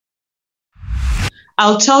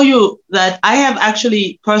I'll tell you that I have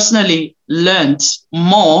actually personally learned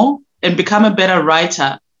more and become a better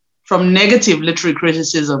writer from negative literary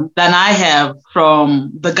criticism than I have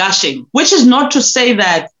from the gushing, which is not to say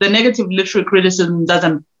that the negative literary criticism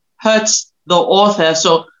doesn't hurt the author.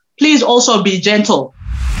 So please also be gentle.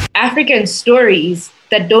 African stories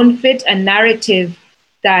that don't fit a narrative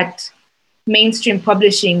that mainstream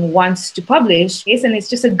publishing wants to publish. Yes, and it's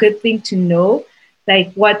just a good thing to know,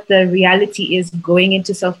 like what the reality is going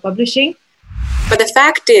into self-publishing. But the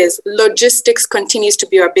fact is, logistics continues to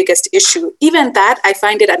be our biggest issue. Even that, I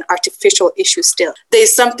find it an artificial issue still.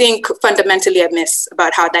 There's something fundamentally amiss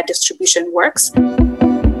about how that distribution works.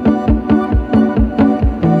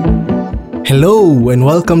 Hello, and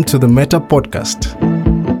welcome to the Meta Podcast,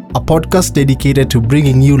 a podcast dedicated to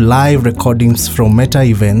bringing you live recordings from Meta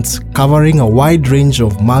events covering a wide range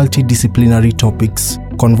of multidisciplinary topics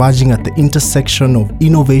converging at the intersection of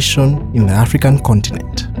innovation in the African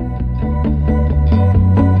continent.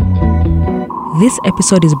 This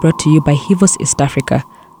episode is brought to you by Hivos East Africa,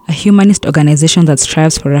 a humanist organization that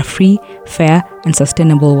strives for a free, fair, and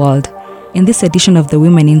sustainable world. In this edition of the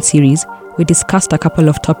Women in series, we discussed a couple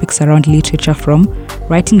of topics around literature from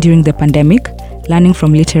writing during the pandemic, learning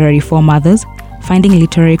from literary foremothers, finding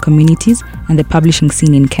literary communities, and the publishing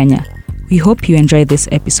scene in Kenya. We hope you enjoy this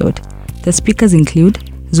episode. The speakers include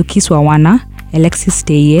Zukiswa Wana, Alexis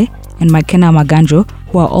Teye, and Makena Maganjo,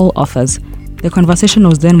 who are all authors. The conversation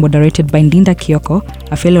was then moderated by Ndinda Kioko,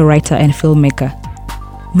 a fellow writer and filmmaker.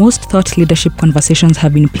 Most thought leadership conversations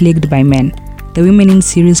have been plagued by men. The Women in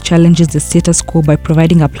series challenges the status quo by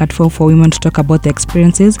providing a platform for women to talk about their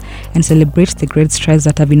experiences and celebrate the great strides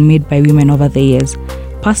that have been made by women over the years.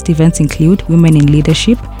 Past events include Women in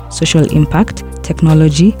Leadership, Social Impact,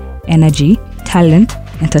 Technology, Energy, Talent,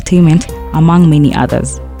 Entertainment, among many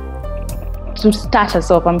others. To start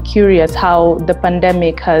us off, I'm curious how the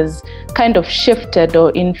pandemic has kind of shifted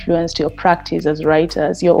or influenced your practice as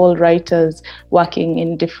writers. You're all writers working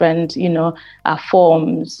in different,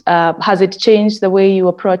 forms. Has it changed the way you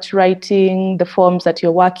approach writing, the forms that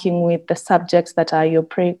you're working with, the subjects that are your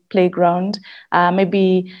playground?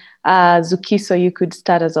 Maybe Zukiso, you could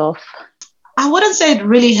start us off. I wouldn't say it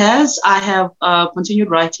really has. I have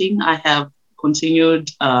continued writing. I have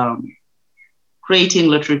continued creating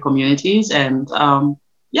literary communities. And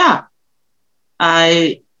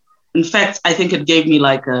I think it gave me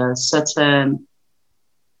like a certain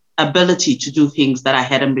ability to do things that I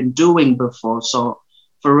hadn't been doing before. So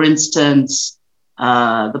for instance,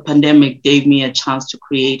 the pandemic gave me a chance to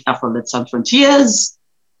create Afrolit Sans Frontiers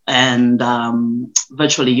and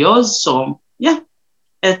Virtually Yours. So yeah,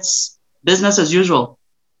 it's business as usual.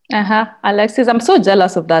 Alexis, I'm so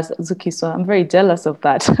jealous of that, Zukiso. I'm very jealous of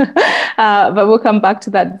that. But we'll come back to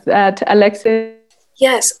that. Alexis?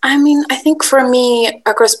 Yes, I think for me,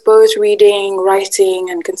 across both reading, writing,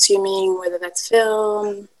 and consuming, whether that's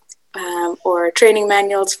film or training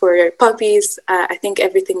manuals for puppies, I think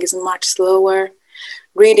everything is much slower,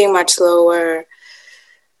 reading much slower,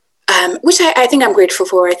 which I think I'm grateful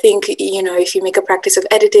for. I think, if you make a practice of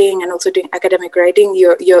editing and also doing academic writing,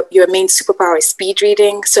 your main superpower is speed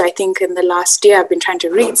reading. So I think in the last year, I've been trying to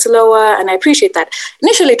read slower, and I appreciate that.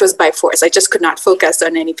 Initially, it was by force. I just could not focus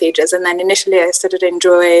on any pages. And then initially, I started to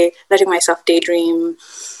enjoy letting myself daydream.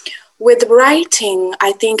 With writing,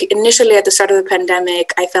 I think initially at the start of the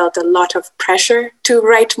pandemic, I felt a lot of pressure to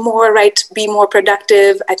write more, be more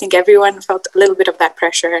productive. I think everyone felt a little bit of that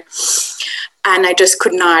pressure. And I just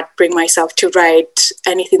could not bring myself to write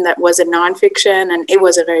anything that was a nonfiction, and it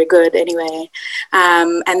wasn't very good anyway.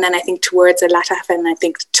 And then I think towards the latter half, and I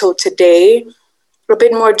think till today, a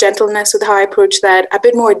bit more gentleness with how I approach that, a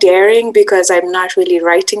bit more daring, because I'm not really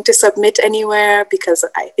writing to submit anywhere, because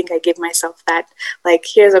I think I give myself that, like,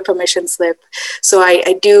 here's a permission slip. So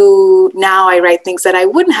I do, now I write things that I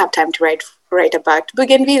wouldn't have time to write about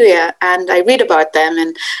Bougainvillea, and I read about them,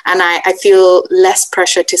 and I feel less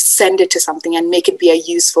pressure to send it to something and make it be a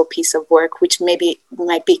useful piece of work, which maybe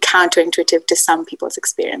might be counterintuitive to some people's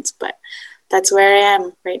experience, but that's where I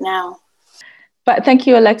am right now. But thank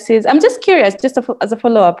you, Alexis. I'm just curious, just as a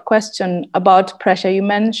follow-up question about pressure. You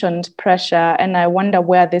mentioned pressure, and I wonder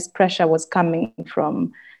where this pressure was coming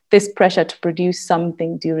from, this pressure to produce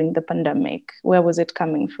something during the pandemic. Where was it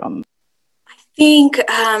coming from? I think,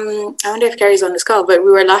 I wonder if Carrie's on this call, but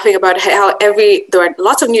we were laughing about how there were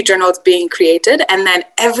lots of new journals being created, and then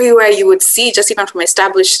everywhere you would see, just even from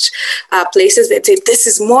established places, they'd say, this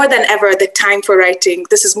is more than ever the time for writing.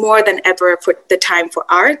 This is more than ever for the time for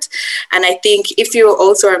art. And I think if you're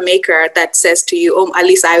also a maker that says to you, at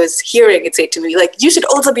least I was hearing it say to me, like, you should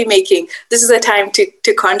also be making. This is a time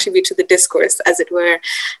to contribute to the discourse, as it were.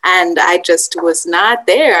 And I just was not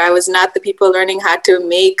there. I was not the people learning how to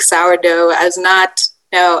make sourdough.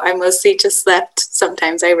 I mostly just slept.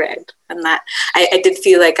 Sometimes I read, and that I did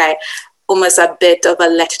feel like I almost a bit of a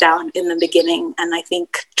letdown in the beginning. And I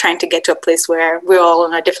think trying to get to a place where we're all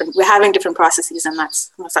we're having different processes, and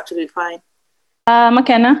that's absolutely fine.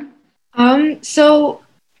 McKenna? So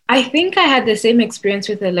I think I had the same experience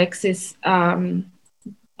with Alexis,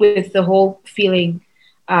 with the whole feeling,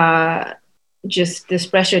 just this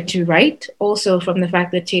pressure to write, also from the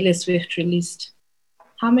fact that Taylor Swift released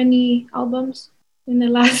how many albums in the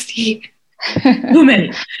last year? Too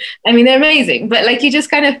many. I mean, they're amazing, but like, you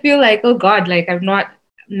just kind of feel like, oh God, like I'm not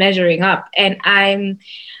measuring up. And I'm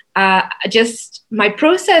my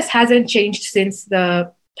process hasn't changed since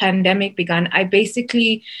the pandemic began. I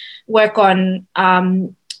basically work on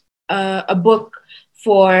a book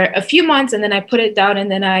for a few months, and then I put it down,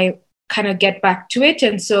 and then I kind of get back to it.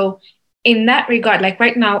 And so in that regard, like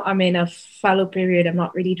right now, I'm in a fallow period. I'm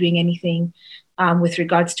not really doing anything with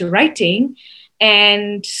regards to writing.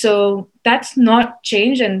 And so that's not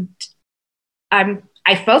changed. And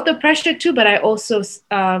I felt the pressure too, but I also,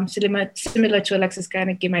 similar to Alexis, kind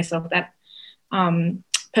of give myself that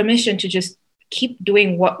permission to just keep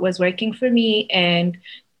doing what was working for me, and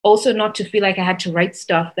also not to feel like I had to write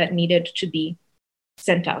stuff that needed to be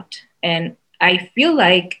sent out. And I feel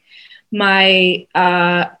like my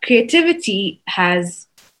creativity has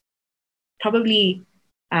probably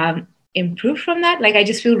improved from that. Like, I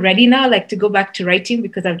just feel ready now, like, to go back to writing,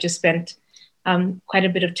 because I've just spent quite a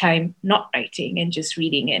bit of time not writing and just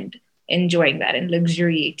reading and enjoying that and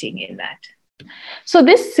luxuriating in that. So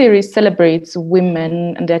this series celebrates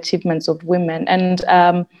women and the achievements of women.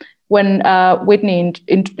 And when Whitney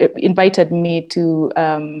invited me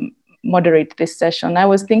to moderate this session, I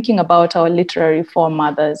was thinking about our literary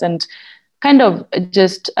foremothers and kind of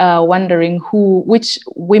just wondering which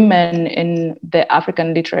women in the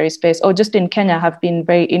African literary space, or just in Kenya, have been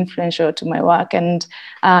very influential to my work. And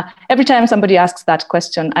every time somebody asks that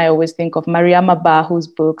question, I always think of Mariama Ba, whose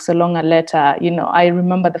book, So Long a Letter, I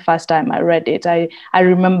remember the first time I read it. I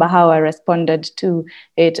remember how I responded to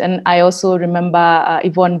it. And I also remember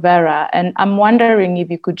Yvonne Vera. And I'm wondering if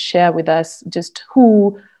you could share with us just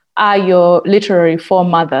who are your literary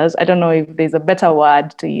foremothers. I don't know if there's a better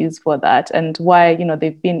word to use for that, and why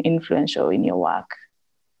they've been influential in your work.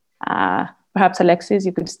 Perhaps Alexis,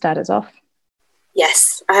 you could start us off.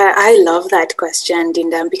 Yes, I love that question,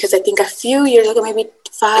 Dindam, because I think a few years ago, maybe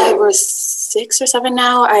 5 or 6 or 7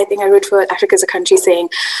 now, I think I wrote for Africa as a Country saying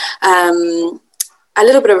a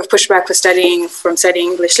little bit of a pushback for studying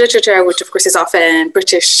English literature, which of course is often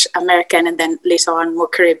British American, and then later on more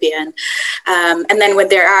Caribbean. And then when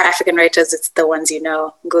there are African writers, it's the ones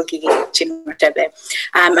Ngugi, Chinua Achebe.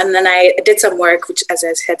 And then I did some work, which, as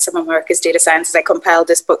I said, some of my work is data science. I compiled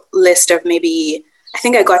this book list of maybe, I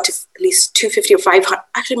think I got to at least 250 or 500,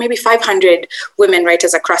 actually maybe 500 women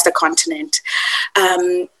writers across the continent.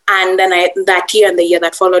 And then that year and the year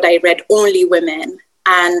that followed, I read only women.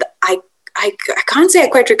 And I can't say I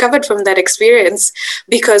quite recovered from that experience,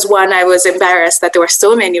 because one, I was embarrassed that there were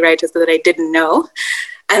so many writers that I didn't know.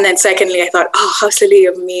 And then secondly, I thought, oh, how silly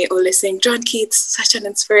of me, listening John Keats, such an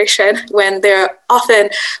inspiration, when they're often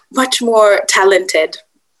much more talented.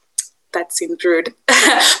 That seemed rude,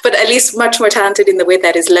 but at least much more talented in the way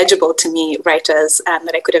that is legible to me, writers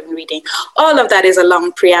that I could have been reading. All of that is a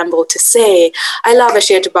long preamble to say, I love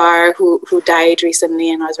Ashia Jabbar, who died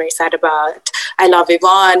recently and I was very sad about. I love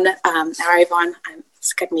Yvonne,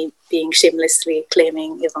 it's got me being shamelessly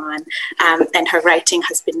claiming Yvonne, and her writing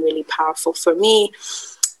has been really powerful for me.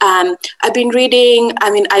 I've been reading,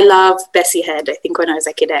 I love Bessie Head. I think when I was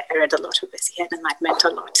a kid, I read a lot of Bessie Head, and that meant a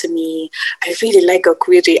lot to me. I really like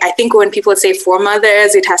Okwiri. I think when people say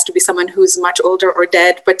foremothers, it has to be someone who's much older or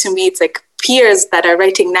dead. But to me, it's like peers that are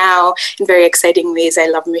writing now in very exciting ways. I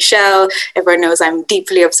love Michelle. Everyone knows I'm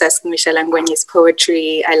deeply obsessed with Michelle Ngwenye's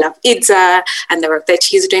poetry. I love Idza and the work that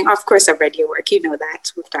she's doing. Of course, I've read your work. You know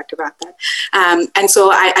that. We've talked about that. And so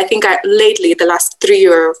I think lately, the last 3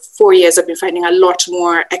 or 4 years, I've been finding a lot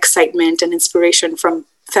more excitement and inspiration from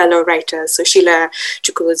fellow writers. So Sheila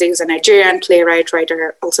Chukwueze is a Nigerian playwright,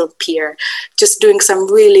 writer, also peer, just doing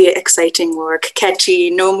some really exciting work.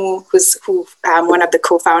 Kechi Nomu, who's one of the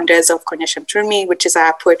co-founders of Konesham Turmi, which is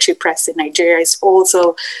a poetry press in Nigeria, is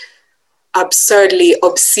also absurdly,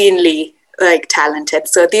 obscenely talented.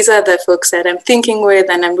 So these are the folks that I'm thinking with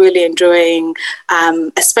and I'm really enjoying,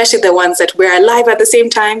 especially the ones that we're alive at the same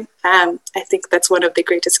time. I think that's one of the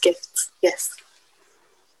greatest gifts. Yes.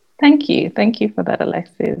 Thank you for that,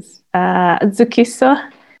 Alexis.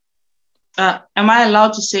 Zukiso? Am I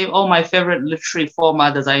allowed to say all my favorite literary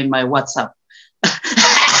foremothers are in my WhatsApp?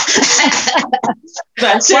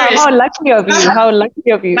 But seriously, wow, how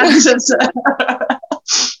lucky of you.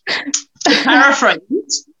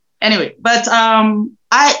 Paraphrase. Anyway, but I'm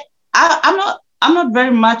not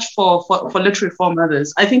very much for literary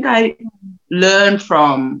foremothers. I think I learned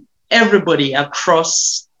from everybody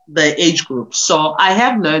across the age group. So I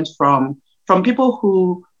have learned from people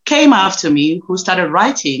who came after me, who started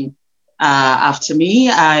writing after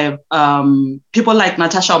me. I people like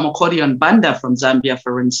Natasha Omokodi-Banda from Zambia,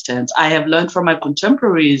 for instance. I have learned from my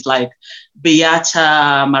contemporaries like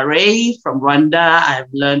Beata Marais from Rwanda.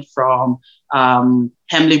 I've learned from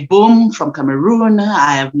Hemley Boom from Cameroon.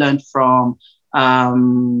 I have learned from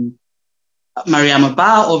Mariama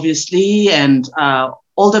Ba, obviously, and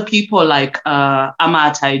older people like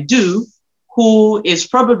Ama Taidu, who is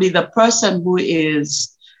probably the person who is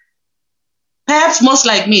perhaps most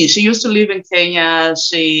like me. She used to live in Kenya.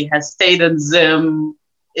 She has stayed in Zim,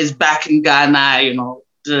 is back in Ghana,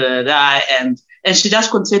 and she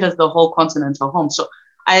just considers the whole continent her home. So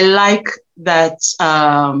I like that.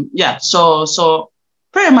 So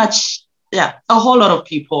pretty much, a whole lot of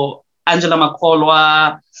people, Angela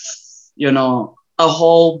Makolwa, a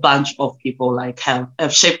whole bunch of people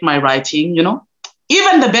have shaped my writing,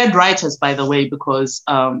 even the bad writers, by the way, because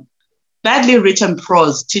badly written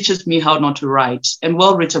prose teaches me how not to write, and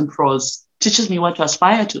well-written prose teaches me what to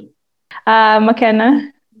aspire to.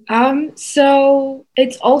 McKenna? So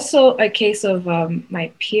it's also a case of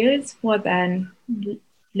my peers more than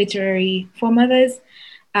literary foremothers.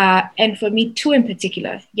 And for me, two in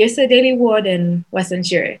particular, Yrsa Daley-Ward and Warsan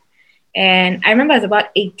Shire. And I remember I was about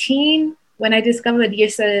 18 when I discovered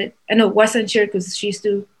Warsan Shire, because she used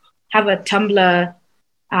to have a Tumblr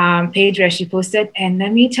page where she posted. And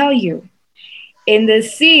let me tell you, in the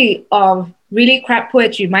sea of really crap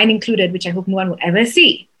poetry, mine included, which I hope no one will ever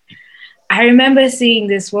see, I remember seeing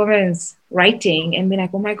this woman's writing and being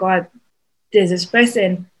like, oh my God, there's this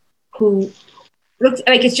person who looks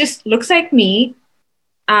like me,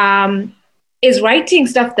 is writing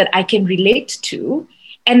stuff that I can relate to.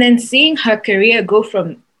 And then seeing her career go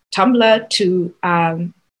from Tumblr to,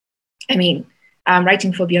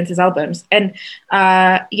 writing for Beyonce's albums. And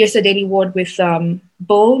Yrsa Daley-Ward with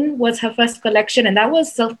Bone was her first collection, and that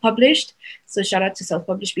was self-published. So shout out to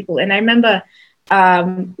self-published people. And I remember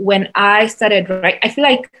when I started writing, I feel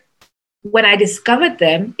like when I discovered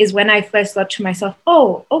them is when I first thought to myself,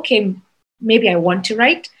 oh, okay, maybe I want to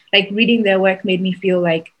write. Like reading their work made me feel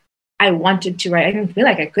like I wanted to write. I didn't feel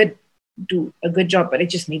like I could do a good job, but it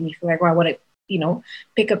just made me feel like, I want to,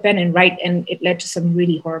 pick a pen and write. And it led to some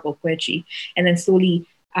really horrible poetry. And then slowly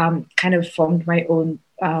kind of formed my own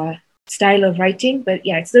style of writing. But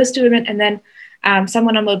yeah, it's those two women. And then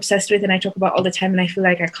someone I'm obsessed with and I talk about all the time, and I feel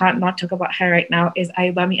like I can't not talk about her right now, is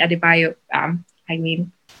Ayobami Adebayo.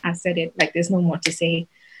 I said it, there's no more to say.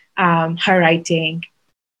 Her writing,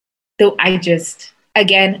 though I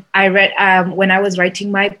read, when I was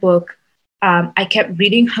writing my book, I kept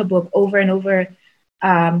reading her book over and over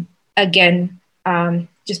again,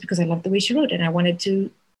 just because I loved the way she wrote and I wanted to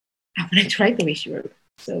write the way she wrote.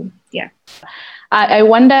 So, yeah. I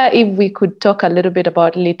wonder if we could talk a little bit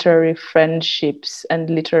about literary friendships and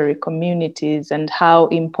literary communities and how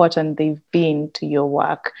important they've been to your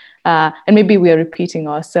work. And maybe we are repeating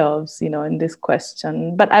ourselves, in this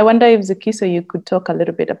question. But I wonder if, Zukiso, you could talk a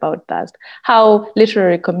little bit about that, how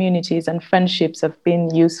literary communities and friendships have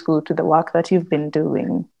been useful to the work that you've been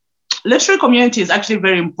doing. Literary community is actually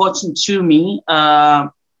very important to me.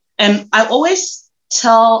 And I always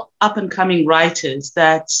tell up-and-coming writers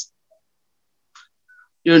that,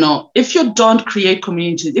 if you don't create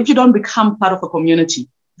communities, if you don't become part of a community,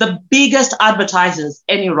 the biggest advertisers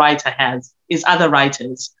any writer has is other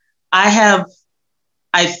writers. I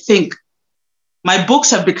think my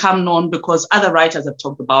books have become known because other writers have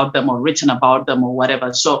talked about them or written about them or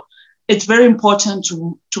whatever. So it's very important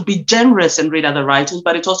to be generous and read other writers,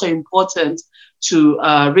 but it's also important to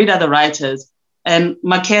read other writers. And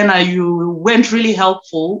McKenna, you went really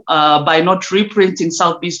helpful by not reprinting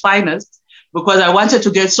South Bee's Finest, because I wanted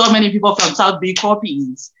to get so many people from South Bee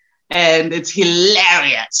copies. and it's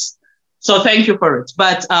hilarious. So thank you for it.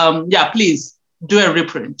 But please do a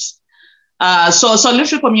reprint. So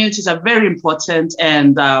literary communities are very important,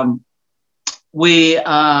 and I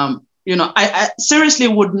seriously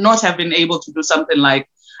would not have been able to do something like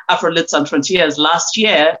Afro-Lit Sans Frontiers last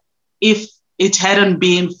year if it hadn't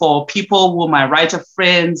been for people who are my writer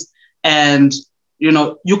friends. And,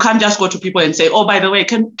 you can't just go to people and say, oh, by the way,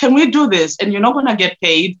 can we do this? And you're not going to get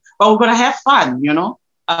paid, but we're going to have fun,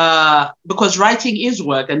 because writing is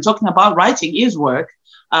work, and talking about writing is work.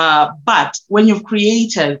 But when you've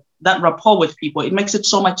created that rapport with people, it makes it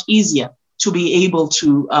so much easier to be able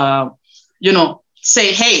to,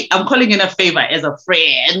 say, hey, I'm calling in a favor as a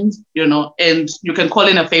friend, and you can call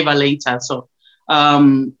in a favor later. So,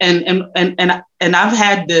 and I've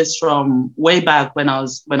had this from way back when I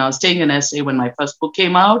was staying in SA when my first book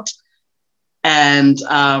came out, and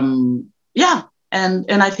and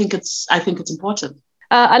I think it's important.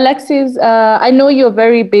 Alexis, I know you're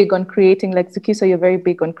very big on creating, like Zikiso, you're very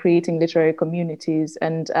big on creating literary communities.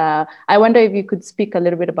 And I wonder if you could speak a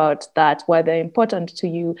little bit about that, why they're important to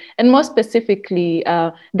you, and more specifically,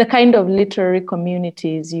 the kind of literary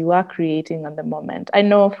communities you are creating at the moment. I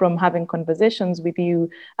know from having conversations with you,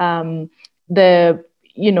 the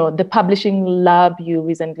publishing lab you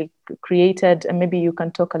recently created, and maybe you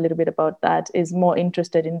can talk a little bit about that, is more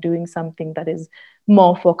interested in doing something that is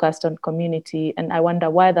more focused on community. And I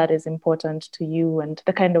wonder why that is important to you and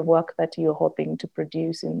the kind of work that you're hoping to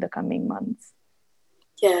produce in the coming months.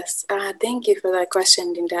 Yes, thank you for that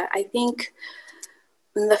question, Linda. I think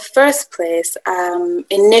in the first place,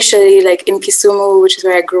 initially, like in Kisumu, which is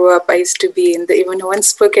where I grew up, I used to be even when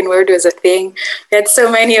spoken word was a thing. We had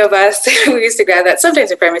so many of us who used to gather,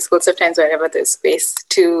 sometimes in primary school, sometimes wherever there's space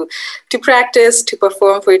to practice, to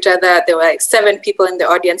perform for each other. There were like 7 people in the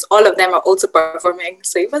audience. All of them are also performing,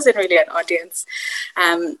 so it wasn't really an audience.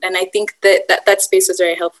 And I think that space was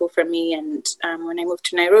very helpful for me. And when I moved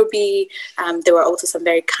to Nairobi, there were also some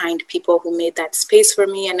very kind people who made that space for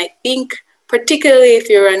me. And I think, particularly if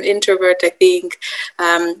you're an introvert, I think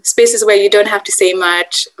spaces where you don't have to say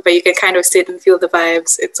much, but you can kind of sit and feel the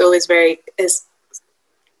vibes, it's always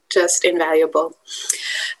just invaluable.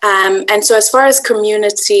 And so as far as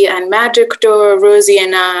community and Magic Door, Rosie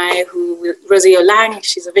and I, Rosie Olang,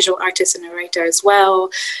 she's a visual artist and a writer as well.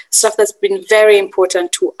 Stuff that's been very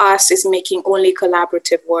important to us is making only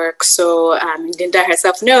collaborative work. So Linda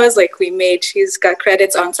herself knows, she's got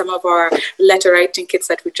credits on some of our letter writing kits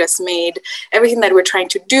that we just made. Everything that we're trying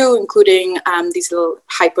to do, including these little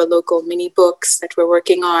hyper-local mini books that we're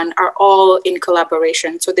working on, are all in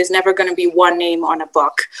collaboration. So there's never going to be one name on a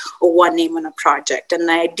book or one name on a project. And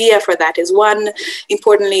the idea for that is, one,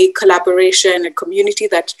 importantly, collaboration, a community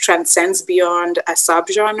that transcends beyond a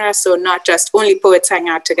subgenre. So not just only poets hang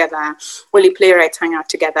out together, only playwrights hang out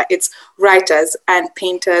together. It's writers and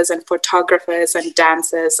painters and photographers and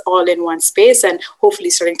dancers all in one space, and hopefully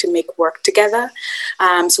starting to make work together.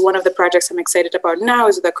 So one of the projects I'm excited about now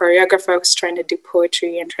is the choreographer who's trying to do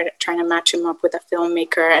poetry and trying to match him up with a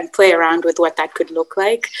filmmaker and play around with what that could look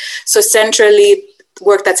like. So centrally,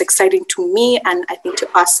 work that's exciting to me, and I think to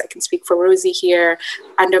us, I can speak for Rosie here,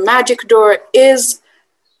 under Magic Door, is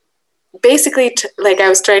basically, like I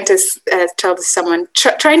was trying to tell someone,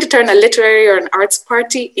 trying to turn a literary or an arts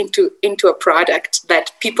party into a product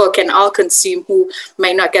that people can all consume who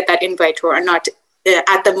might not get that invite or are not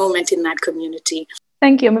at the moment in that community.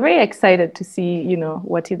 Thank you. I'm very excited to see,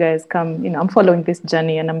 what you guys come, I'm following this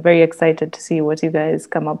journey, and I'm very excited to see what you guys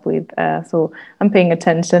come up with. So I'm paying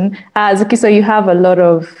attention. Zikiso, you have a lot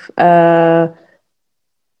of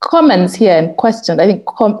comments here and questions. I think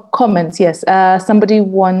comments, yes. Somebody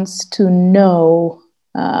wants to know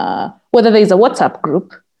whether there is a WhatsApp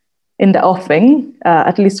group in the offing,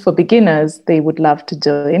 at least for beginners. They would love to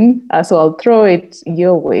join. So I'll throw it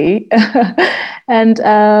your way. And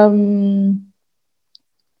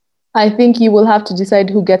I think you will have to decide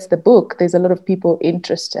who gets the book. There's a lot of people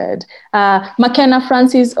interested. McKenna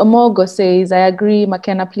Francis Omogo says, I agree,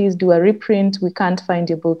 McKenna, please do a reprint. We can't find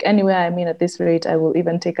your book anywhere. I mean, at this rate, I will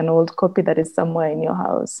even take an old copy that is somewhere in your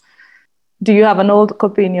house. Do you have an old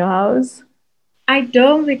copy in your house? I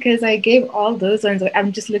don't, because I gave all those ones.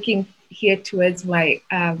 I'm just looking here towards my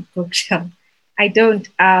bookshelf. I don't,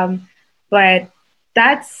 but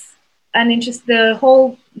that's an interest. The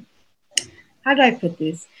whole, how do I put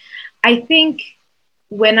this? I think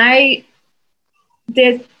how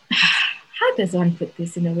does one put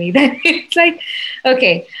this in a way that it's like,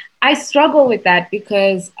 okay, I struggle with that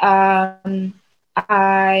because when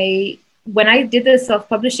I did the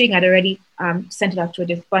self-publishing, I'd already sent it out to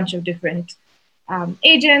a bunch of different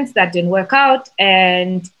agents that didn't work out.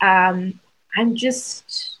 And I'm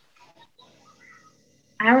just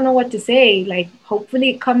I don't know what to say. Like, hopefully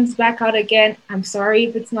it comes back out again. I'm sorry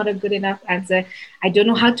if it's not a good enough answer. I don't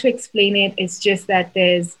know how to explain it. It's just that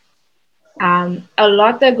there's a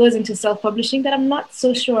lot that goes into self-publishing that I'm not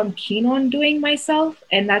so sure I'm keen on doing myself.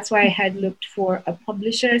 And that's why I had looked for a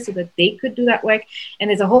publisher so that they could do that work. And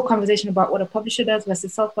there's a whole conversation about what a publisher does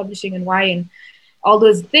versus self-publishing and why and all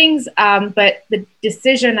those things. But the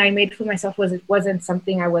decision I made for myself was it wasn't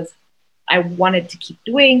something I wanted to keep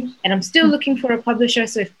doing. And I'm still looking for a publisher.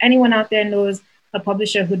 So if anyone out there knows a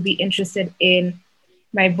publisher who'd be interested in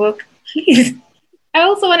my book, please. I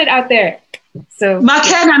also want it out there. So,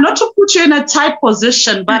 McKenna, not to put you in a tight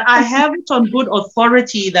position, but I have it on good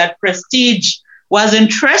authority that Prestige was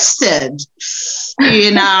interested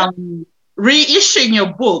in reissuing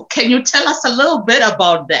your book. Can you tell us a little bit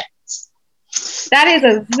about that? That is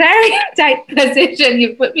a very tight position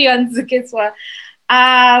you put me on, Zukiswa.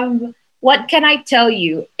 What can I tell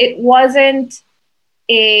you? It wasn't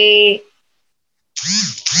an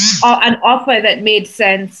offer that made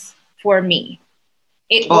sense for me.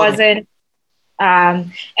 It wasn't.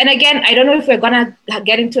 And again, I don't know if we're going to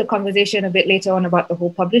get into a conversation a bit later on about the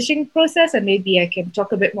whole publishing process, and maybe I can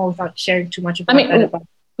talk a bit more without sharing too much about that.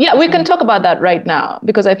 Yeah, we can talk about that right now,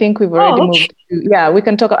 because I think we've already moved to, we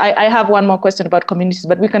can talk. I have one more question about communities,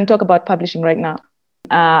 but we can talk about publishing right now.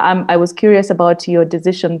 I was curious about your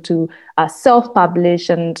decision to self-publish,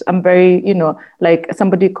 and I'm very, like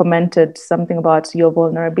somebody commented something about your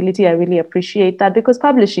vulnerability. I really appreciate that, because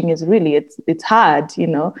publishing is really, it's hard,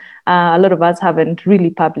 a lot of us haven't really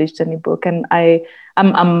published any book, and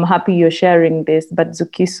I'm happy you're sharing this, but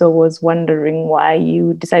Zukiso was wondering why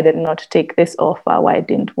you decided not to take this offer, why it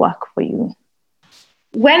didn't work for you.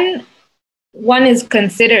 When one is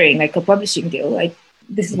considering like a publishing deal, like,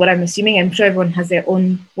 this is what I'm assuming. I'm sure everyone has their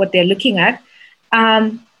own, what they're looking at.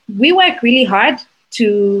 We work really hard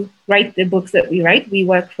to write the books that we write. We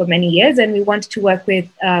work for many years, and we want to work with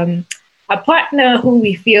a partner who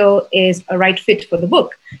we feel is a right fit for the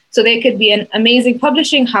book. So they could be an amazing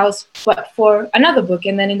publishing house, but for another book.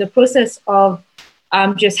 And then in the process of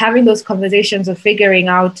just having those conversations of figuring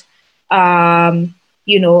out, how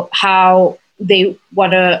they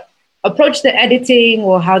want to approach the editing,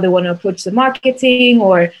 or how they want to approach the marketing,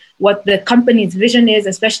 or what the company's vision is,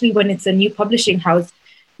 especially when it's a new publishing house,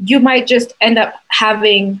 you might just end up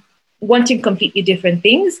wanting completely different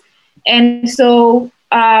things. And so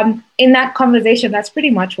in that conversation, that's pretty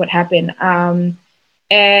much what happened.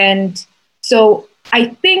 And so I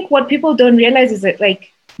think what people don't realize is that,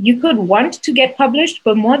 like, you could want to get published,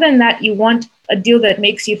 but more than that, you want a deal that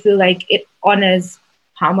makes you feel like it honors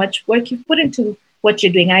how much work you've put into what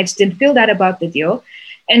you're doing. I just didn't feel that about the deal.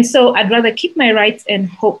 And so I'd rather keep my rights and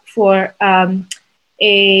hope for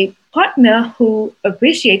a partner who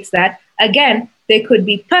appreciates that. Again, they could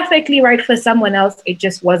be perfectly right for someone else. It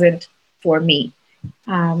just wasn't for me.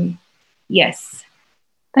 Yes.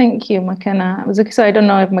 Thank you, McKenna. So I don't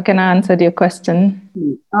know if McKenna answered your question.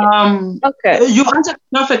 Okay. You answered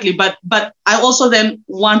perfectly, but I also then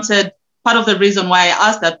wanted, part of the reason why I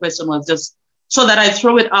asked that question was just so that I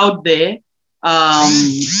throw it out there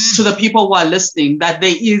to the people who are listening, that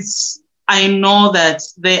I know that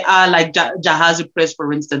they are like Jahazi Press,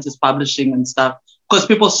 for instance, is publishing and stuff, because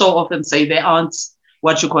people so often say they aren't,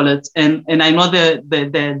 and I know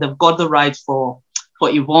they've got the rights for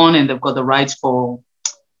Yvonne, and they've got the rights for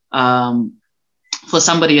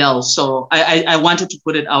somebody else. So I wanted to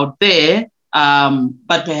put it out there,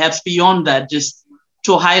 but perhaps beyond that, just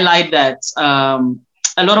to highlight that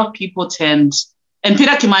a lot of people tend. And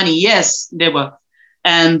Peter Kimani, yes, they were.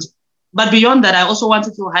 But beyond that, I also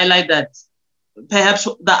wanted to highlight that perhaps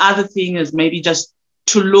the other thing is maybe just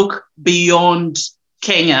to look beyond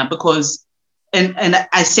Kenya, because, and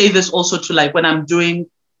I say this also to, like, when I'm doing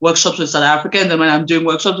workshops with South Africans and when I'm doing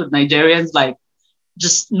workshops with Nigerians, like,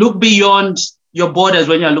 just look beyond your borders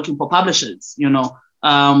when you're looking for publishers,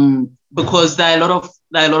 because there are a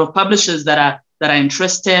lot of publishers that are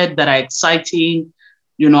interested, that are exciting,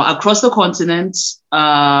 across the continent.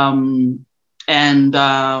 And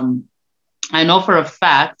I know for a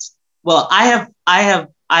fact, well, I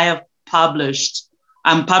have published,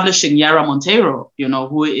 I'm publishing Yara Monteiro,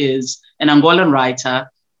 who is an Angolan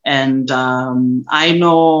writer. And I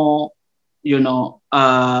know,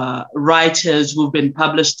 writers who've been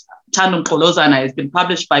published. Tandum Kolozana has been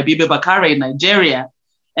published by Bibe Bakare in Nigeria.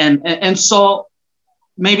 And so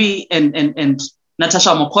maybe, and Natasha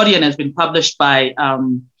Mokodian has been published by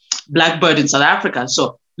Blackbird in South Africa.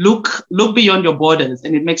 So look beyond your borders,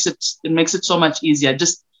 and it makes it so much easier.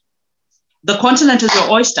 Just the continent is your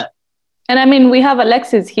oyster. And I mean, we have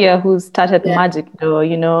Alexis here who started Magic, though,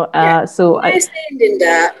 So I stand in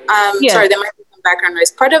that. Sorry, there might be some background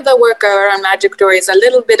noise. Part of the work around Magic Door is a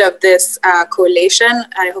little bit of this collation.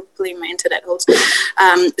 Hopefully my internet holds.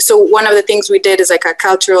 So one of the things we did is like a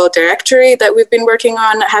cultural directory that we've been working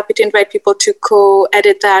on. Happy to invite people to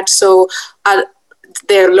co-edit that. So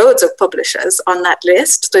there are loads of publishers on that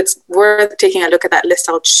list. So it's worth taking a look at that list.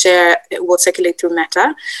 I'll share, it will circulate through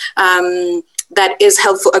Meta. That is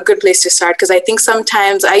helpful, a good place to start, because I think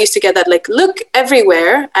sometimes I used to get that like, look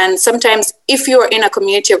everywhere. And sometimes if you're in a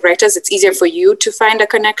community of writers, it's easier for you to find a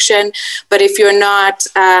connection. But if you're not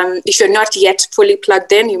yet fully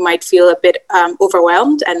plugged in, you might feel a bit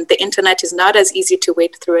overwhelmed, and the internet is not as easy to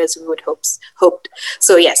wade through as we would hoped.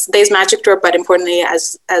 So yes, there's Magic Door, but importantly,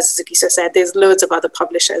 as Zukisa said, there's loads of other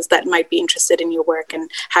publishers that might be interested in your work, and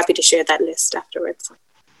happy to share that list afterwards.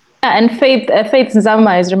 And Faith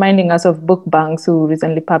Nzama is reminding us of Book Banks, who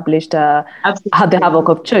recently published the Havoc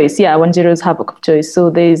of Choice. Yeah, Wanjiru's Havoc of Choice.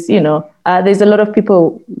 So there's a lot of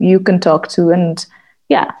people you can talk to, and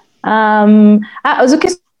yeah.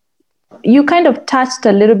 Zukisa, you kind of touched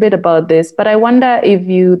a little bit about this, but I wonder if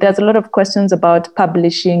there's a lot of questions about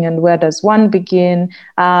publishing and where does one begin.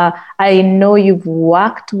 I know you've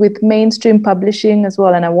worked with mainstream publishing as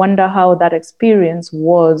well, and I wonder how that experience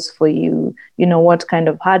was for you. You know, what kind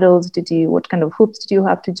of hurdles what kind of hoops did you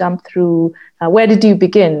have to jump through? Where did you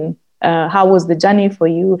begin? How was the journey for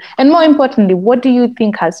you? And more importantly, what do you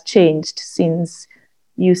think has changed since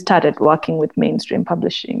you started working with mainstream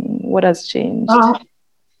publishing? What has changed?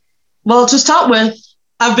 Well, to start with,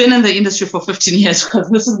 I've been in the industry for 15 years because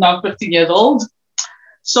this is now 15 years old.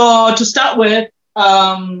 So to start with,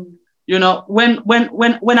 when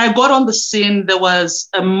I got on the scene, there was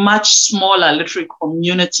a much smaller literary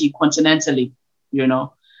community continentally,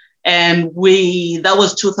 and that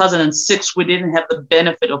was 2006. We didn't have the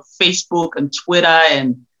benefit of Facebook and Twitter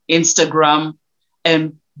and Instagram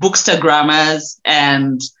and bookstagrammers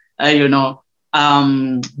and,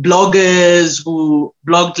 bloggers who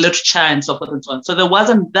blogged literature and so forth and so on. So there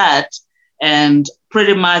wasn't that. And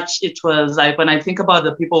pretty much it was like, when I think about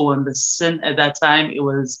the people on the scene at that time, it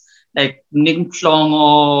was like Ning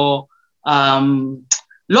Plongo,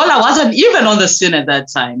 Lola wasn't even on the scene at that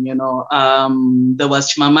time, There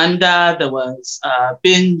was Chimamanda, there was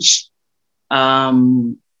Binge, there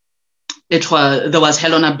was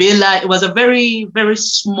Helena Bila. It was a very, very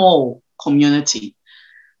small community.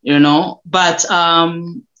 But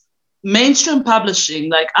mainstream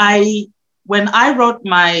publishing, when I wrote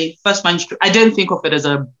my first manuscript, I didn't think of it as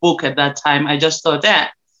a book at that time. I just thought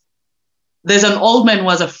that there's an old man who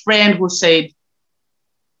was a friend who said,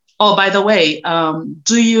 oh, by the way, I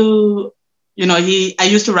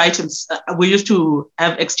used to write him, we used to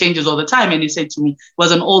have exchanges all the time. And he said to me, he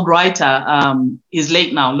was an old writer, he's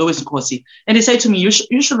late now, Louis Nkosi. And he said to me, you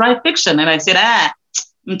should write fiction. And I said, I'm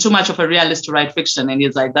too much of a realist to write fiction. And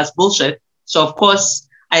he's like, that's bullshit. So of course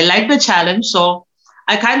I liked the challenge. So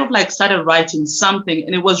I kind of started writing something,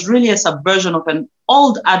 and it was really a subversion of an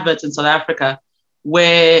old advert in South Africa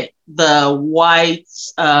where the white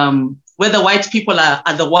people are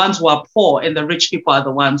the ones who are poor and the rich people are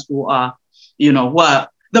the ones who are,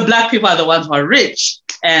 the black people are the ones who are rich,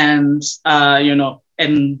 and,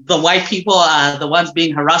 and the white people are the ones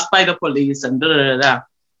being harassed by the police and da, da, da, da.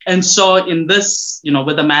 And so in this,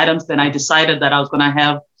 with the madams, then I decided that I was going to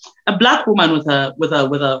have a black woman with a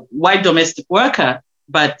white domestic worker,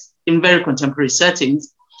 but in very contemporary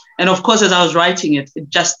settings. And of course, as I was writing it, it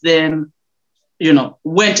just then,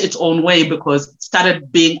 went its own way, because it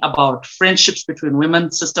started being about friendships between women,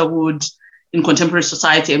 sisterhood in contemporary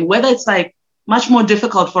society, and whether it's much more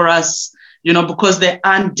difficult for us, because there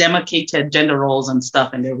aren't demarcated gender roles and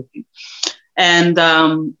stuff and everything. And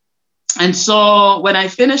so when I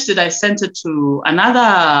finished it, I sent it to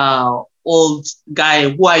another old guy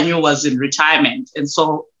who I knew was in retirement, and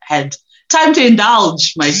so had time to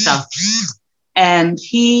indulge my stuff. And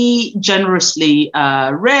he generously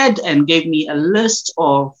read and gave me a list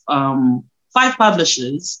of 5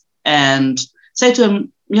 publishers, and said to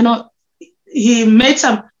him, he made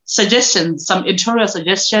some suggestions, some editorial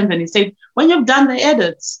suggestions, and he said, when you've done the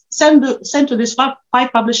edits, send to these 5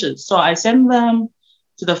 publishers. So I sent them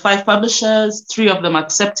to the 5 publishers. 3 of them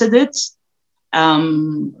accepted it.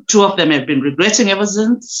 2 of them have been regretting ever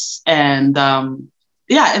since. And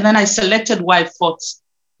and then I selected who I thought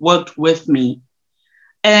worked with me.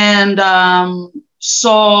 And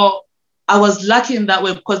so I was lucky in that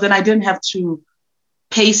way, because then I didn't have to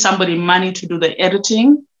pay somebody money to do the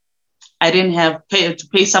editing. I didn't have to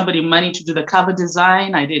pay somebody money to do the cover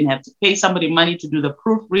design. I didn't have to pay somebody money to do the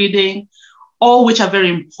proofreading, all which are very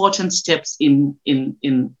important steps in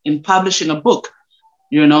publishing a book.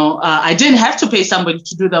 I didn't have to pay somebody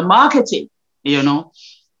to do the marketing,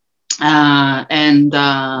 And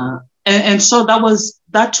so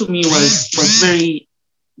that to me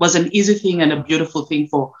was an easy thing and a beautiful thing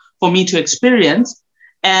for me to experience.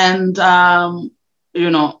 And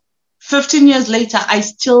 15 years later,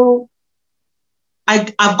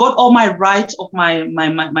 I've got all my rights of my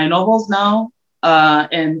novels now,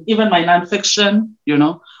 and even my nonfiction,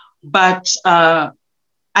 but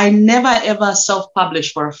I never ever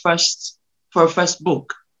self-published for a first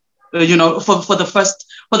book, for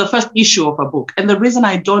the first issue of a book. And the reason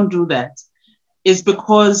I don't do that is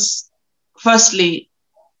because, firstly,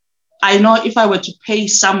 I know if I were to pay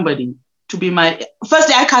somebody to be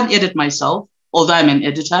firstly, I can't edit myself, although I'm an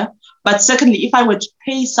editor. But secondly, if I were to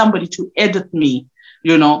pay somebody to edit me,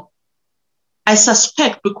 I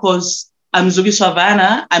suspect, because I'm Zugiso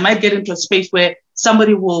Havana, I might get into a space where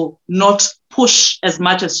somebody will not push as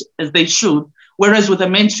much as they should. Whereas with a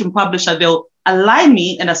mainstream publisher, they'll align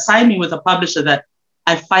me and assign me with a publisher that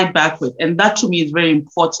I fight back with. And that to me is very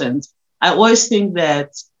important. I always think that,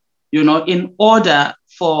 in order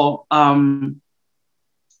for the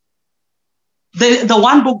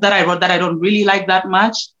one book that I wrote that I don't really like that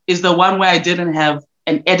much is the one where I didn't have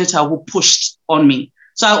an editor who pushed on me.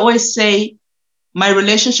 So I always say my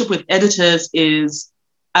relationship with editors is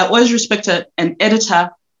I always respect an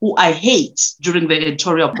editor who I hate during the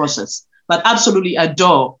editorial process, but absolutely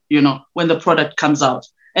adore, when the product comes out.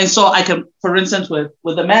 And so I can, for instance, with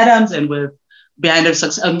the Madams and with Behind the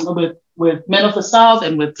Success, with Men of the South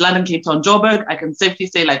and with London, Cape Town, Joburg, I can safely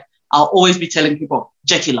say, I'll always be telling people,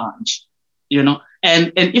 Jackie Lange,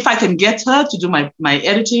 and if I can get her to do my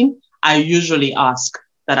editing, I usually ask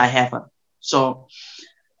that I have her. So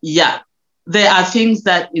yeah, there are things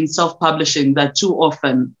that in self-publishing that too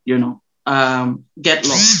often, get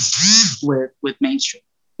lost with mainstream.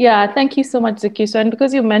 Yeah, thank you so much, Zugiso. And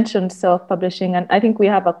because you mentioned self-publishing, and I think we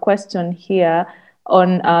have a question here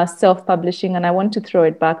on self-publishing, and I want to throw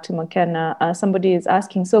it back to McKenna. Somebody is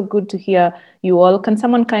asking, so good to hear you all. Can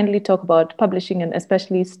someone kindly talk about publishing and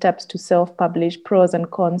especially steps to self-publish, pros and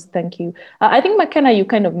cons? Thank you. I think, McKenna, you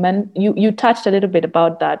kind of you touched a little bit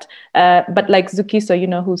about that, but like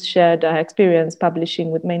Zugiso, who's shared experience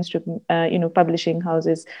publishing with mainstream, publishing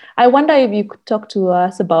houses. I wonder if you could talk to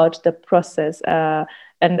us about the process.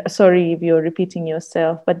 And sorry if you're repeating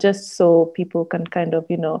yourself, but just so people can kind of,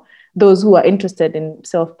 those who are interested in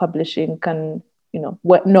self-publishing can,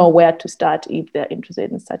 know where to start if they're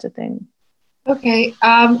interested in such a thing. Okay,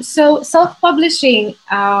 so self-publishing,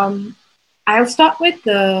 I'll start with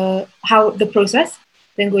the process,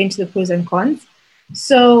 then go into the pros and cons.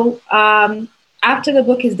 So after the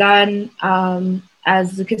book is done,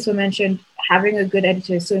 as Zugiso mentioned, having a good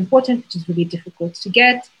editor is so important, which is really difficult to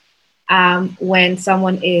get when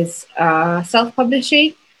someone is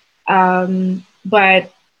self-publishing.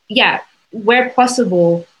 But yeah, where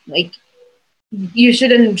possible, you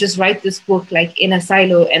shouldn't just write this book in a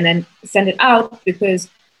silo and then send it out, because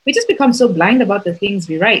we just become so blind about the things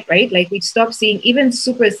we write, right? We stop seeing even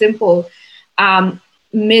super simple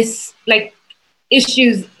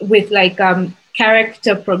issues with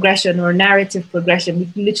character progression or narrative progression.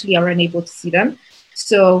 We literally are unable to see them.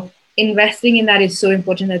 So investing in that is so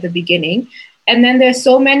important at the beginning. And then there's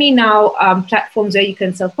so many now platforms where you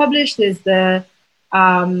can self-publish. There's the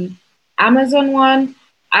Amazon one.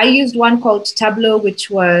 I used one called Tableau, which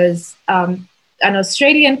was an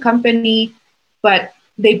Australian company, but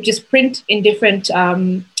they just print in different,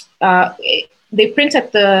 they print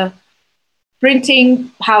at the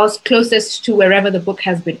printing house closest to wherever the book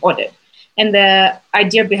has been ordered. And the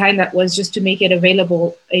idea behind that was just to make it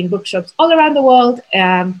available in bookshops all around the world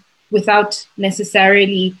without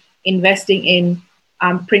necessarily investing in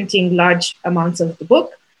printing large amounts of the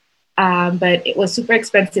book. But it was super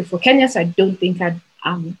expensive for Kenya, so I don't think I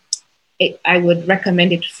would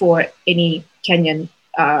recommend it for any Kenyan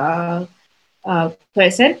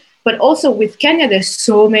person. But also with Kenya, there's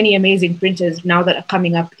so many amazing printers now that are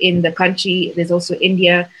coming up in the country. There's also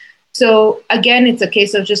India. So again, it's a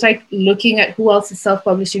case of just looking at who else is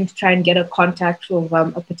self-publishing to try and get a contact of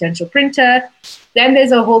a potential printer. Then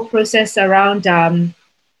there's a whole process around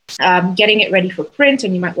getting it ready for print,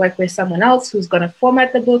 and you might work with someone else who's going to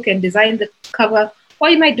format the book and design the cover, or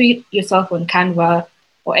you might do it yourself on Canva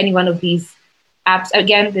or any one of these apps.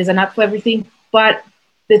 Again, there's an app for everything, but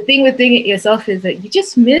the thing with doing it yourself is that you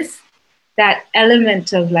just miss that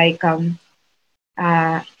element of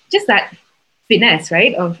just that finesse,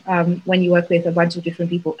 right? Of when you work with a bunch of different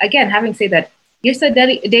people. Again, having said that, you said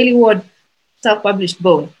Daily Ward self-published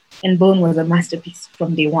Bone, and Bone was a masterpiece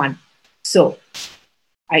from day one. So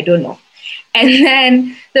I don't know. And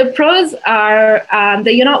then the pros are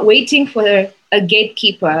that you're not waiting for a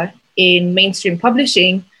gatekeeper in mainstream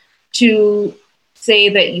publishing to say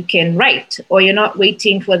that you can write, or you're not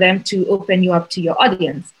waiting for them to open you up to your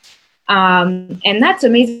audience. And that's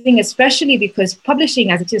amazing, especially because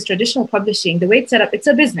publishing, as it is traditional publishing, the way it's set up, it's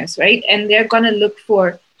a business, right? And they're going to look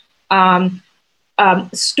for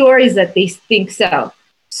stories that they think sell.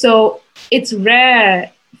 So it's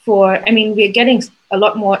rare we're getting a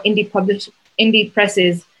lot more indie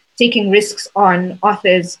presses taking risks on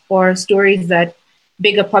authors or stories that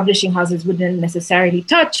bigger publishing houses wouldn't necessarily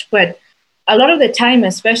touch. But a lot of the time,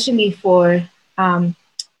 especially for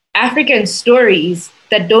African stories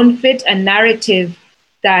that don't fit a narrative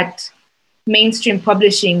that mainstream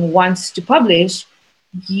publishing wants to publish,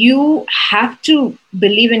 you have to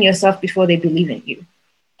believe in yourself before they believe in you.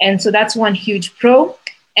 And so that's one huge pro.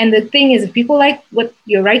 And the thing is, if people like what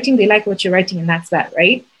you're writing, they like what you're writing, and that's that,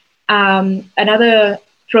 right? Another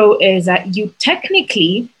pro is that you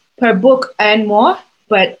technically, per book, earn more,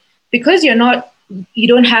 but because you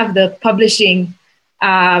don't have the publishing,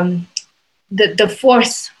 the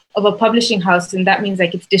force of a publishing house, and that means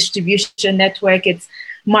like its distribution network, its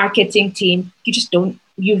marketing team,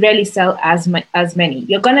 you rarely sell as many.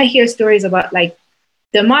 You're gonna hear stories about like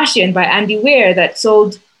The Martian by Andy Weir that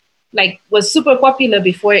was super popular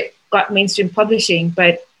before it got mainstream publishing,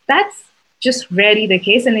 but that's just rarely the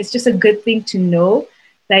case. And it's just a good thing to know,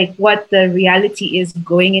 like, what the reality is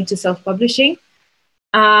going into self-publishing.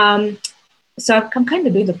 So I'm kind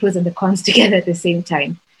of doing the pros and the cons together at the same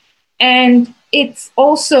time. And it's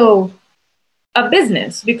also a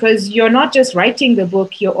business, because you're not just writing the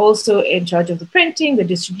book, you're also in charge of the printing, the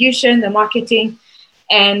distribution, the marketing,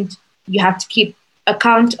 and you have to keep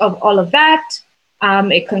account of all of that.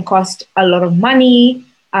 It can cost a lot of money.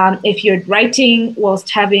 If you're writing whilst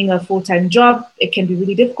having a full-time job, it can be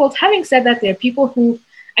really difficult. Having said that, there are people who,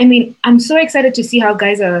 I'm so excited to see how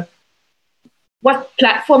what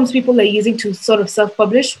platforms people are using to sort of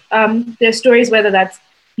self-publish their stories, whether that's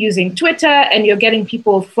using Twitter, and you're getting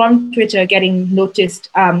people from Twitter getting noticed.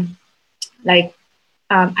 I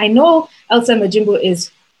know Elsa Majimbo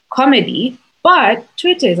is comedy, but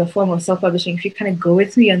Twitter is a form of self-publishing, if you kind of go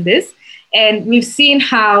with me on this. And we've seen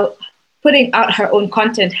how putting out her own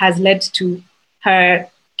content has led to her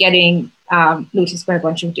getting noticed by a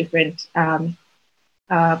bunch of different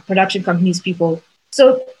production companies, people.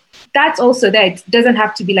 So that's also there. It doesn't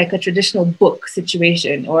have to be like a traditional book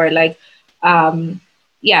situation, or like,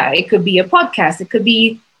 it could be a podcast. It could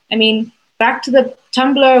be, back to the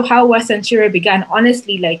Tumblr, how West Centuria began.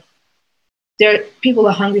 Honestly, like, people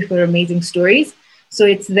are hungry for amazing stories. So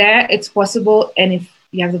it's there, it's possible. And if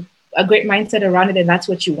you have a great mindset around it and that's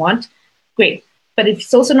what you want, great. But if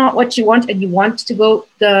it's also not what you want and you want to go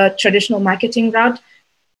the traditional marketing route,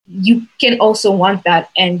 you can also want that.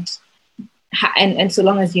 And so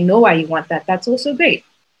long as you know why you want that, that's also great.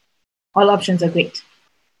 All options are great.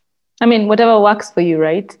 Whatever works for you,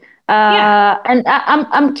 right? And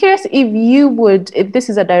I'm curious if this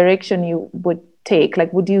is a direction you would take,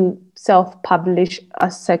 like, would you self-publish a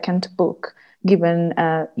second book, given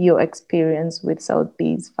your experience with South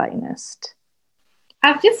Bee's Finest?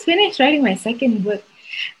 I've just finished writing my second book.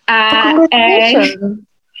 Congratulations.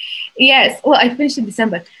 Yes, well, I finished in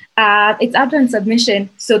December. It's out on submission.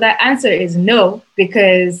 So that answer is no,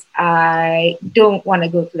 because I don't want to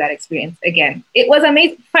go through that experience again. It was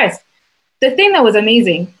amazing. First, the thing that was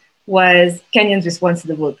amazing was Kenyon's response to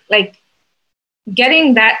the book. Like,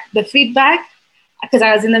 getting the feedback, because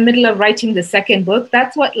I was in the middle of writing the second book.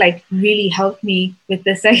 That's what really helped me with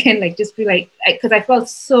the second, just be because I felt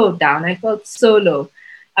so down. I felt so low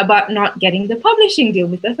about not getting the publishing deal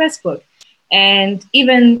with the first book. And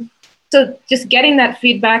even so, just getting that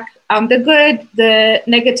feedback, the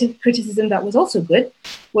negative criticism that was also good,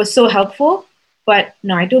 was so helpful. But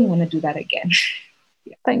no, I don't want to do that again.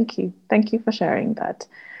 Yeah. Thank you. Thank you for sharing that.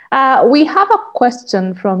 We have a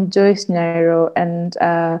question from Joyce Nairo, and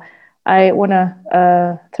I want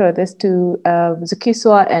to throw this to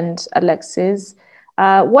Zukiswa and Alexis.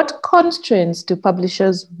 What constraints do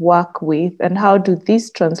publishers work with, and how do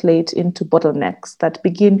these translate into bottlenecks that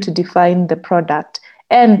begin to define the product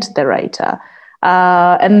and the writer?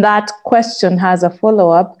 And that question has a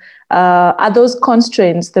follow-up. Are those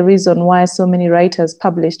constraints the reason why so many writers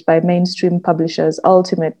published by mainstream publishers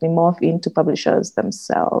ultimately morph into publishers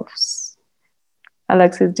themselves?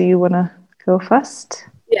 Alexis, do you want to go first?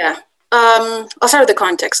 Yeah. I'll start with the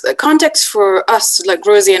context. The context for us, like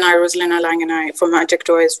Rosie and I, Rosalina Lang and I, from Magic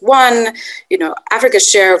Door is one, Africa's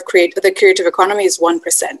share of the creative economy is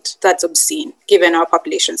 1%. That's obscene, given our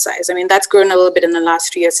population size. That's grown a little bit in the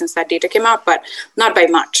last few years since that data came out, but not by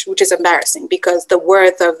much, which is embarrassing, because the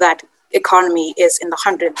worth of that economy is in the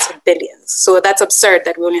hundreds of billions. So that's absurd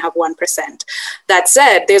that we only have 1%. That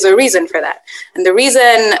said, there's a reason for that. And the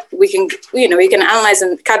reason we can analyze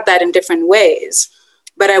and cut that in different ways.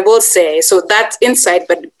 But I will say, so that's insight,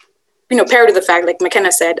 but paired with the fact, like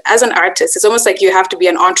McKenna said, as an artist, it's almost like you have to be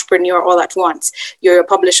an entrepreneur all at once. You're a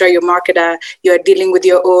publisher, you're a marketer, you're dealing with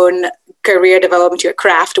your own career development, your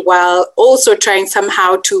craft, while also trying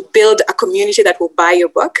somehow to build a community that will buy your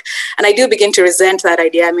book. And I do begin to resent that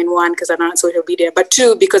idea. I mean, one, because I'm not on social media, but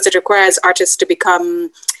two, because it requires artists to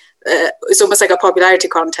become it's almost like a popularity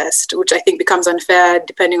contest, which I think becomes unfair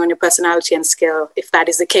depending on your personality and skill, if that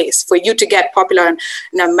is the case. For you to get popular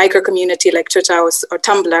in a micro community like Twitter or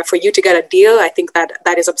Tumblr, for you to get a deal, I think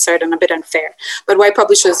that is absurd and a bit unfair. But why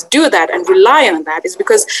publishers do that and rely on that is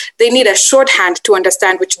because they need a shorthand to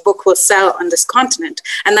understand which book will sell on this continent.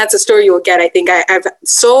 And that's a story you'll get. I think I've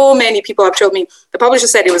so many people have told me the publisher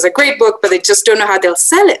said it was a great book, but they just don't know how they'll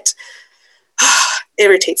sell it.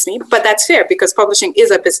 Irritates me, but that's fair because publishing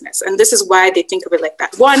is a business, and this is why they think of it like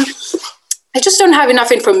that. One, I just don't have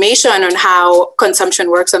enough information on how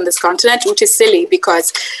consumption works on this continent, which is silly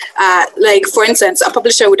because, like, for instance, a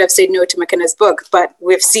publisher would have said no to McKenna's book, but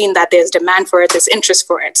we've seen that there's demand for it, there's interest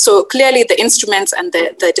for it. So clearly the instruments and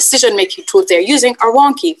the decision-making tools they're using are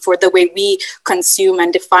wonky for the way we consume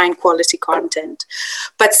and define quality content.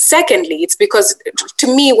 But secondly, it's because,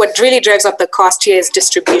 to me, what really drives up the cost here is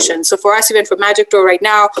distribution. So for us, even for Magic Door right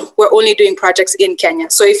now, we're only doing projects in Kenya.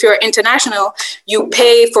 So if you're international, you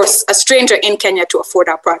pay for a stranger in Kenya to afford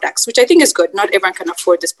our products, which I think is good. Not everyone can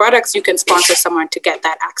afford these products. You can sponsor someone to get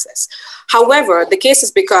that access. However, the case is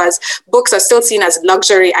because books are still seen as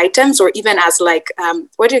luxury items, or even as like,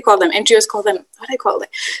 what do you call them? NGOs call them, what do I call it?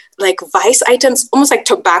 Like vice items, almost like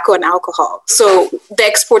tobacco and alcohol. So the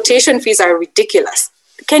exportation fees are ridiculous.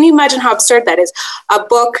 Can you imagine how absurd that is? A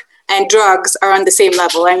book and drugs are on the same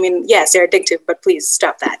level. I mean, yes, they're addictive, but please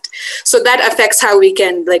stop that. So that affects how we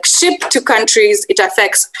can ship to countries. It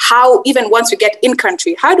affects how, even once we get in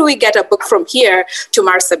country, how do we get a book from here to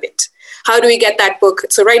Marsabit? How do we get that book?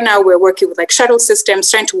 So right now we're working with shuttle systems,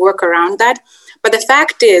 trying to work around that. But the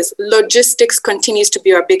fact is, logistics continues to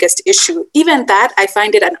be our biggest issue. Even that, I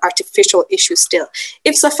find it an artificial issue still.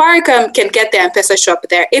 If Safaricom can get their M-Pesa shop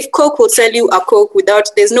there, if Coke will sell you a Coke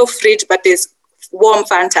there's no fridge, but there's warm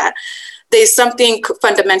Fanta, there's something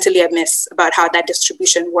fundamentally amiss about how that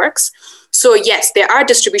distribution works. So yes, there are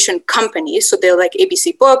distribution companies. So they're like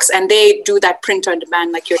ABC Books, and they do that print on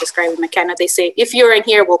demand, like you're describing, McKenna. They say, if you're in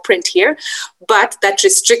here, we'll print here. But that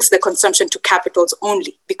restricts the consumption to capitals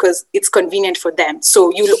only because it's convenient for them.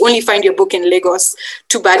 So you'll only find your book in Lagos.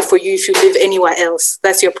 Too bad for you if you live anywhere else.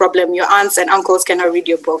 That's your problem. Your aunts and uncles cannot read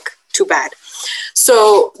your book. Too bad.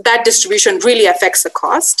 So that distribution really affects the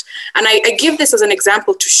cost. And I give this as an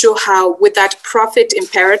example to show how with that profit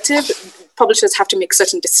imperative, publishers have to make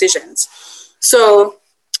certain decisions. So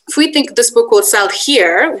if we think this book will sell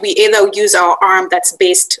here, we either use our arm that's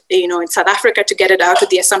based, in South Africa to get it out with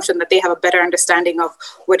the assumption that they have a better understanding of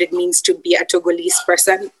what it means to be a Togolese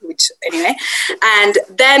person, and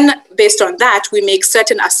then based on that, we make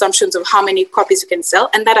certain assumptions of how many copies we can sell,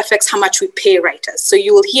 and that affects how much we pay writers. So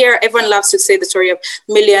you will hear, everyone loves to say the story of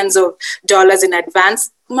millions of dollars in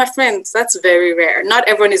advance. My friends, that's very rare. Not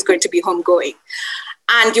everyone is going to be homegoing.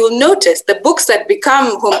 And you'll notice the books that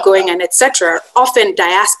become homegoing and etc. are often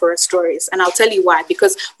diaspora stories. And I'll tell you why,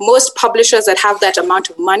 because most publishers that have that amount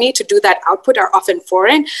of money to do that output are often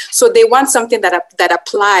foreign. So they want something that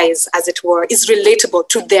applies, as it were, is relatable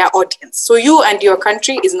to their audience. So you and your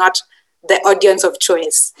country is not the audience of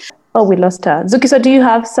choice. Oh, we lost her. Zukiswa, do you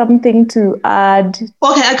have something to add?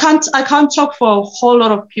 Okay, I can't talk for a whole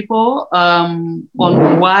lot of people on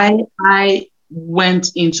why I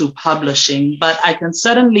went into publishing, but I can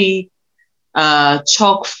certainly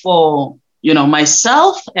talk for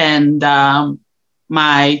myself and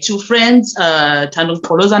my two friends, Tanu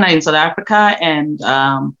Polozana in South Africa and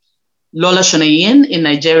Lola Shoneyin in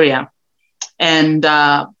Nigeria. And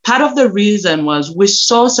part of the reason was we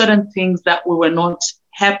saw certain things that we were not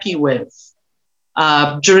happy with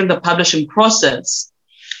during the publishing process.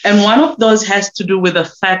 And one of those has to do with the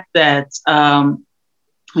fact that,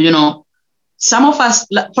 some of us,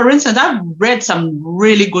 for instance, I've read some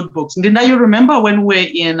really good books. Didn't you remember when we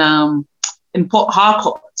were in Port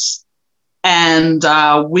Harcourt and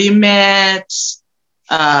we met,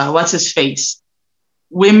 what's his face?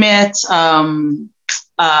 We met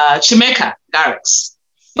Chimeka Garricks.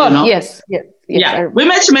 Yes. Yeah, we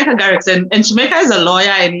met Chimeka Garricks, and Chimeka is a lawyer,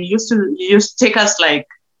 and he used to take us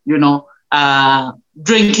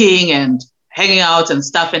drinking and hanging out and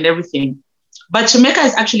stuff and everything. But Chimeka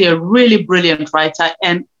is actually a really brilliant writer,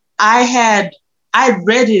 and I had I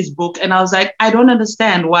read his book and I was like, I don't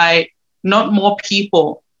understand why not more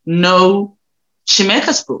people know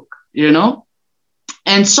Chimeka's book, you know?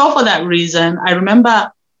 And so for that reason, I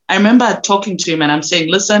remember talking to him and I'm saying,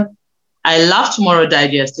 listen, I love Tomorrow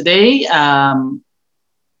Died Yesterday.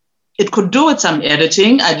 It could do with some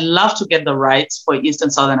editing. I'd love to get the rights for East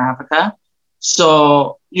and Southern Africa.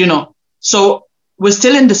 So, you know, so we're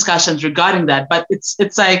still in discussions regarding that, but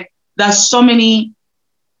it's like, there's so many,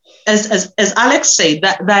 as Alex said,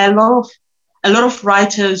 that there are a lot of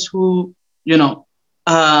writers who, you know,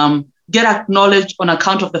 get acknowledged on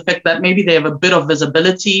account of the fact that maybe they have a bit of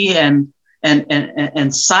visibility and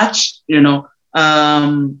such, you know.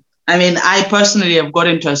 I mean, I personally have got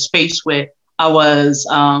into a space where I was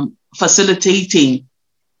facilitating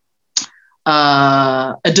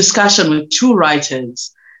a discussion with two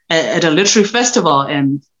writers at a literary festival,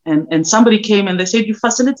 and somebody came and they said, you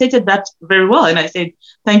facilitated that very well. And I said,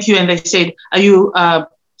 thank you. And they said, are you,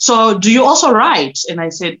 so do you also write? And I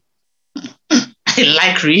said, I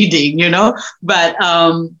like reading, you know, but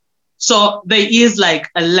so there is like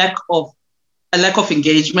a lack of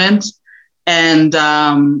engagement. And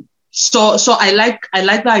so I like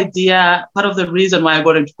the idea. Part of the reason why I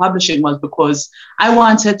got into publishing was because I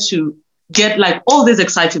wanted to get like all these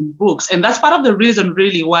exciting books. And that's part of the reason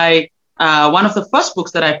really why one of the first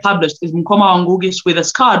books that I published is Mkoma Wangugi's With a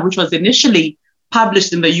Scarred, which was initially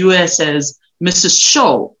published in the US as Mrs.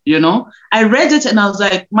 Shaw, you know. I read it and I was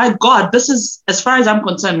like, my God, this is, as far as I'm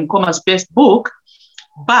concerned, Mkoma's best book,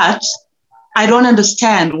 but I don't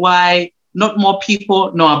understand why not more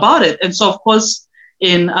people know about it. And so, of course,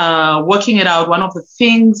 in working it out, one of the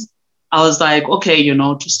things I was like, okay, you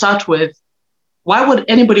know, to start with, why would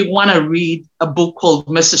anybody want to read a book called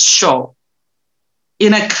Mrs. Shaw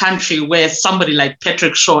in a country where somebody like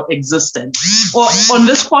Patrick Shaw existed, or on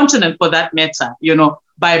this continent for that matter, you know,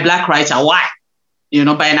 by a Black writer? Why? You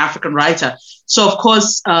know, by an African writer. So, of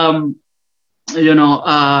course, you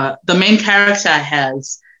know, the main character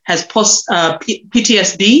has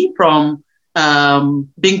PTSD from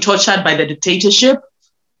being tortured by the dictatorship,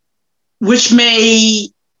 which may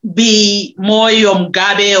be Moi or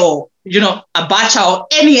Mugabe or, you know, Abacha or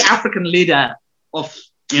any African leader of,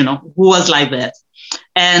 you know, who was like that.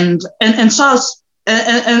 And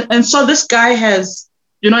so this guy has,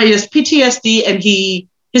 you know, he has PTSD and he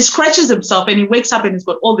scratches himself and he wakes up and he's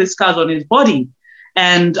got all these scars on his body.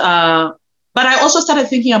 And but I also started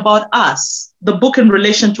thinking about us, the book in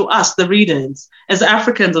relation to us, the readers, as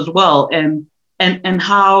Africans as well, and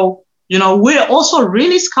how, you know, we're also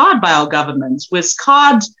really scarred by our governments. We're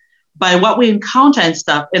scarred by what we encounter and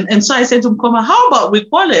stuff. And so I said to Mkoma, how about we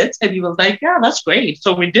call it? And he was like, yeah, that's great.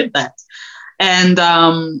 So we did that. And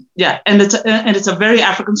yeah, and it's a very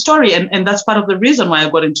African story. And that's part of the reason why I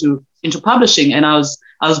got into publishing. And I was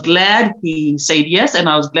glad he said yes. And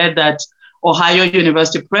I was glad that Ohio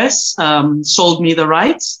University Press sold me the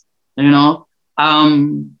rights, you know.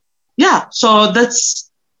 Yeah, so that's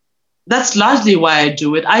largely why I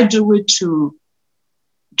do it. I do it to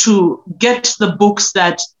get the books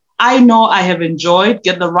that I know I have enjoyed,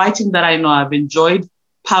 get the writing that I know I've enjoyed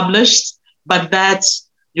published, but that,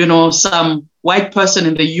 you know, some white person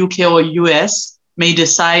in the UK or US may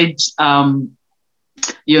decide,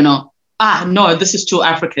 you know, no, this is too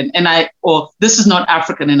African, or this is not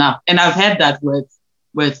African enough. And I've had that with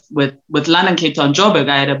London Cape Town Joburg.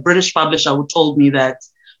 I had a British publisher who told me that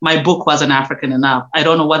my book wasn't African enough. I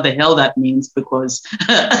don't know what the hell that means because,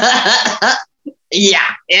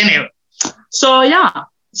 yeah, anyway. So, yeah,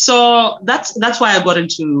 so that's why I got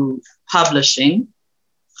into publishing.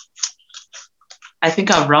 I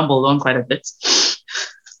think I've rambled on quite a bit.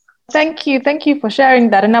 Thank you for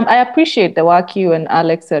sharing that. And I appreciate the work you and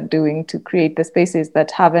Alex are doing to create the spaces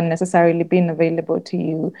that haven't necessarily been available to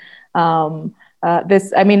you.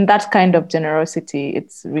 That kind of generosity,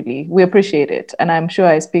 it's really, we appreciate it. And I'm sure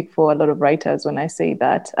I speak for a lot of writers when I say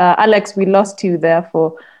that. Alex, we lost you there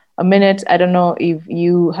for a minute. I don't know if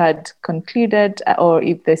you had concluded or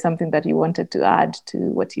if there's something that you wanted to add to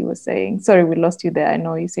what you were saying. Sorry, we lost you there. I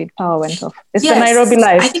know you said power went off. It's the Nairobi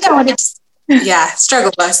Live. I think I wanted to,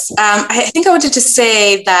 struggle bus. I think I wanted to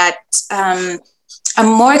say that I'm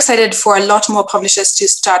more excited for a lot more publishers to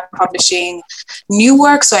start publishing new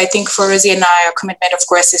work. So I think for Rosie and I, our commitment, of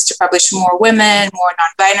course, is to publish more women, more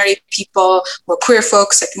non-binary people, more queer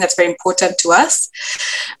folks. I think that's very important to us.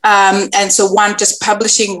 And so one, just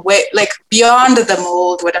publishing like beyond the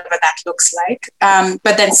mold, whatever that looks like.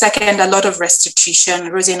 But then second, a lot of restitution.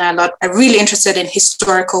 Rosie and I are really interested in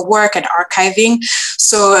historical work and archiving.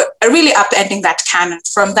 So really upending that canon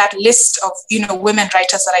from that list of, you know, women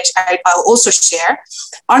writers that I'll also share.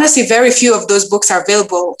 honestly, very few of those books are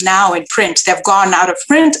available now in print. They've gone out of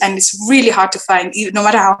print, and it's really hard to find. No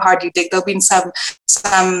matter how hard you dig, there'll be in some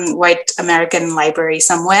white American library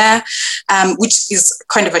somewhere, which is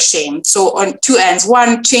kind of a shame. So on two ends: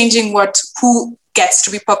 one, changing who gets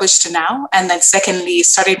to be published to now, and then secondly,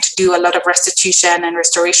 starting to do a lot of restitution and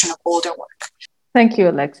restoration of older work. Thank you,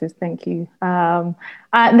 Alexis. Thank you.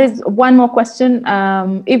 There's one more question.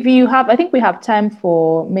 If you have, I think we have time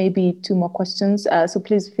for maybe 2 more questions. So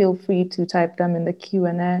please feel free to type them in the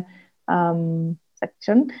Q&A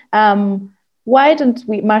section. Why don't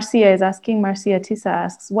we, Marcia Tisa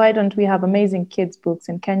asks, why don't we have amazing kids books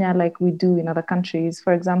in Kenya like we do in other countries?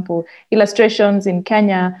 For example, illustrations in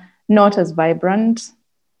Kenya, not as vibrant.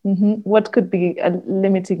 What could be a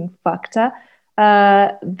limiting factor?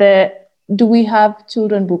 Do we have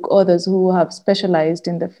children book authors who have specialized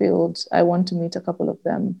in the field? I want to meet a couple of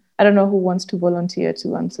them. I don't know who wants to volunteer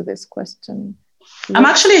to answer this question. I'm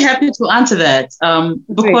actually happy to answer that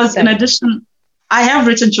because in addition, I have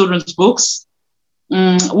written children's books,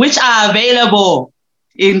 which are available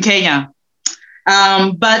in Kenya.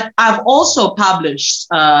 But I've also published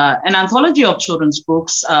an anthology of children's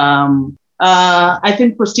books. I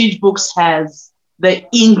think Prestige Books has the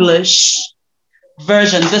English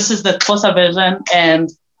version. This is the Xhosa version, and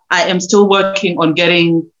I am still working on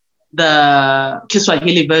getting the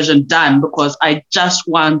Kiswahili version done because I just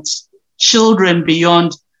want children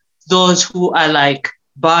beyond those who are like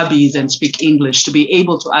Barbies and speak English to be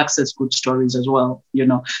able to access good stories as well, you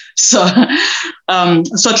know. So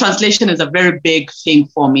so translation is a very big thing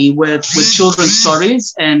for me with children's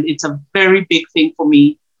stories, and it's a very big thing for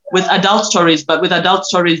me with adult stories. But with adult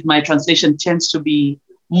stories, my translation tends to be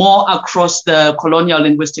more across the colonial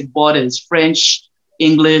linguistic borders, French,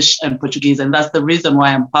 English, and Portuguese. And that's the reason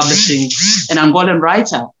why I'm publishing an Angolan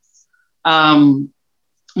writer.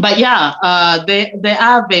 But yeah, they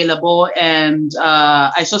are available. And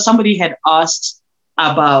I saw somebody had asked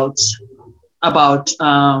about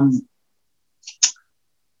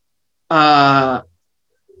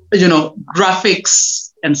you know,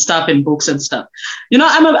 graphics and stuff in books and stuff. You know,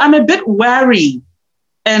 I'm a bit wary.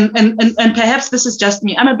 And perhaps this is just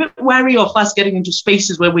me. I'm a bit wary of us getting into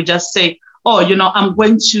spaces where we just say, oh, you know, I'm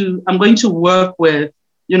going to work with,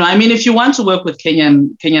 you know, I mean, if you want to work with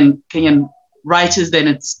Kenyan writers, then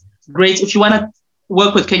it's great. If you want to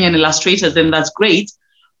work with Kenyan illustrators, then that's great.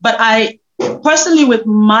 But I personally, with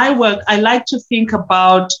my work, I like to think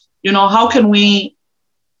about, you know, how can we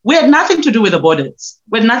had nothing to do with the borders.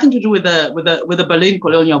 We had nothing to do with the Berlin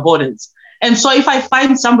colonial borders. And so if I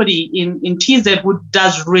find somebody in TZ who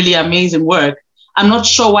does really amazing work, I'm not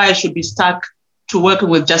sure why I should be stuck to working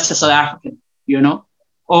with just a South African, you know?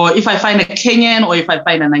 Or if I find a Kenyan or if I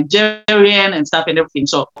find a Nigerian and stuff and everything.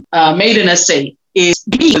 So Made in SA is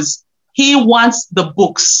because he wants the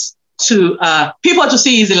books to people to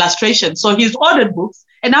see his illustrations. So he's ordered books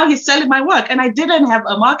and now he's selling my work. And I didn't have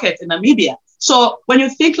a market in Namibia. So when you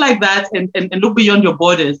think like that and look beyond your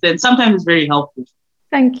borders, then sometimes it's very helpful.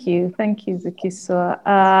 Thank you, Zikiso.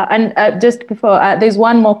 And just before, there's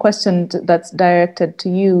one more question that's directed to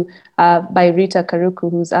you by Rita Karuku,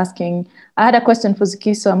 who's asking, I had a question for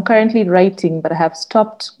Zikiso. I'm currently writing, but I have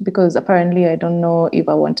stopped because apparently I don't know if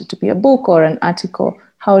I want it to be a book or an article.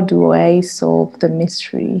 How do I solve the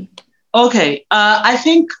mystery? Okay, I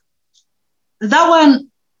think that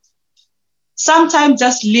one, sometimes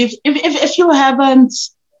just leave, if you haven't,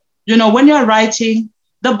 you know, when you're writing,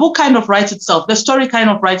 the book kind of writes itself. The story kind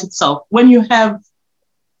of writes itself. When you have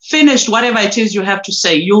finished whatever it is you have to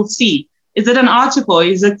say, you'll see. Is it an article?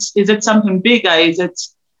 Is it something bigger? Is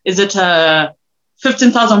it a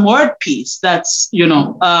 15,000 word piece? That's, you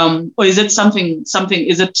know, or is it something?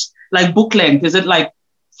 Is it like book length? Is it like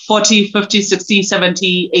 40, 50, 60,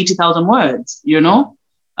 70, 80,000 words? You know.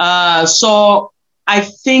 So I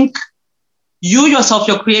think you yourself,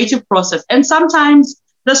 your creative process, and sometimes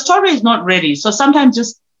the story is not ready. So sometimes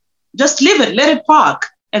just leave it, let it park,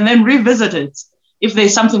 and then revisit it if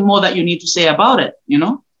there's something more that you need to say about it, you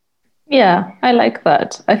know? Yeah, I like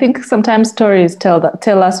that. I think sometimes stories tell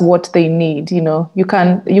us what they need, you know. You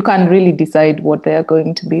can't really decide what they are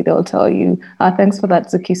going to be. They'll tell you. Thanks for that,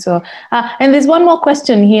 Zikiso. And there's one more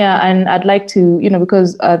question here, and I'd like to, you know,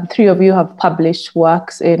 because the three of you have published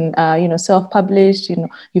works in, you know, self-published, you know,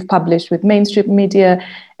 you've published with mainstream media,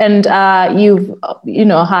 and you've, you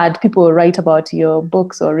know, had people write about your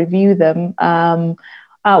books or review them.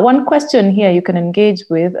 One question here you can engage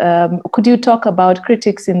with, could you talk about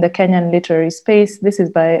critics in the Kenyan literary space? This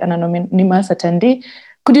is by an anonymous attendee.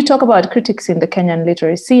 Could you talk about critics in the Kenyan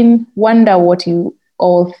literary scene? Wonder what you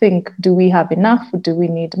all think. Do we have enough? Do we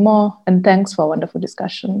need more? And thanks for a wonderful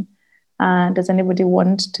discussion. Does anybody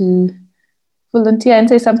want to volunteer and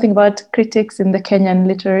say something about critics in the Kenyan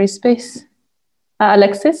literary space?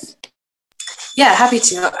 Alexis? Yeah, happy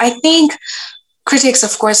to. I think critics,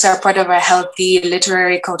 of course, are part of a healthy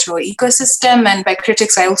literary cultural ecosystem. And by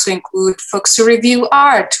critics, I also include folks who review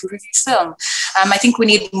art, who review film. I think we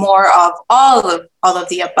need more of all of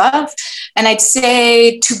the above. And I'd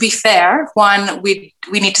say, to be fair, one, we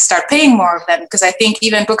need to start paying more of them, because I think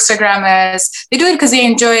even bookstagrammers, they do it because they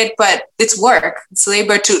enjoy it, but it's work. It's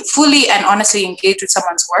labor to fully and honestly engage with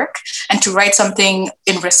someone's work, and to write something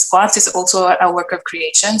in response is also a work of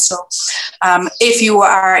creation. So if you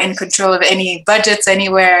are in control of any budgets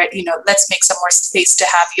anywhere, let's make some more space to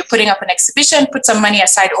have, you're putting up an exhibition, put some money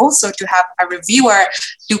aside also to have a reviewer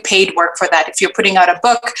do paid work for that. If you're putting out a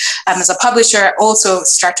book as a publisher, also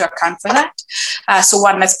start to account for that. So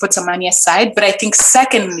one, let's put some money aside. But I think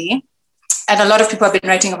secondly, and a lot of people have been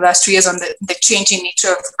writing over the last 2 years on the changing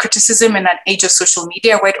nature of criticism in an age of social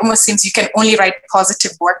media, where it almost seems you can only write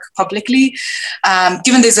positive work publicly.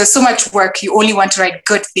 Given there's so much work, you only want to write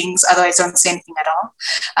good things, otherwise don't say anything at all.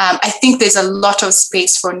 I think there's a lot of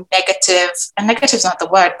space for negative, and negative is not the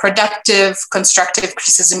word, productive, constructive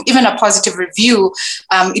criticism, even a positive review.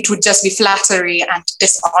 It would just be flattery and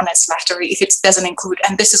dishonest flattery if it doesn't include,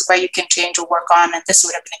 and this is where you can change or work on, and this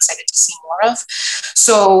would have been excited to see more of.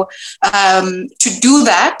 So, to do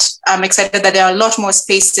that, I'm excited that there are a lot more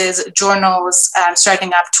spaces, journals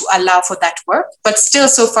starting up to allow for that work. But still,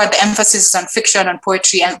 so far, the emphasis is on fiction, on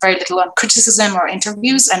poetry, and very little on criticism or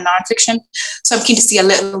interviews and nonfiction. So I'm keen to see a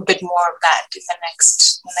little bit more of that in the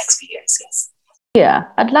next few years, yes. Yeah,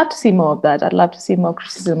 I'd love to see more of that. I'd love to see more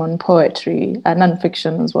criticism on poetry and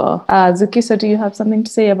nonfiction as well. Zukisa, do you have something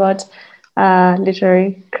to say about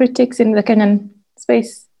literary critics in the Kenyan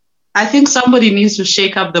space? I think somebody needs to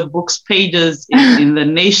shake up the books pages in the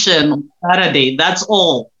Nation on Saturday. That's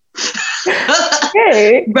all.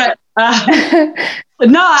 Okay. But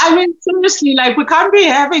no, I mean, seriously, like, we can't be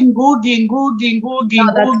having Googie all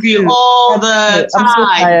the time, I'm so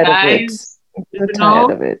tired guys. Of it. I'm so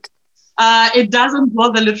tired of it. It doesn't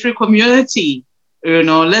grow the literary community.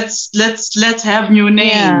 Let's have new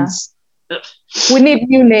names. Yeah. We need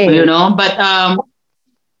new names. But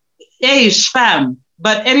fam.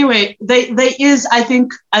 But anyway, there is, I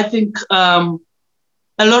think a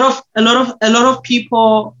lot of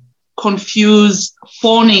people confuse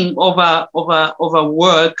fawning over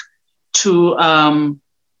work to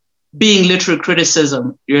being literary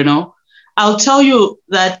criticism. I'll tell you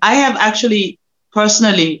that I have actually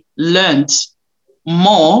personally learned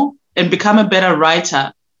more and become a better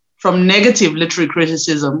writer from negative literary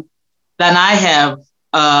criticism than I have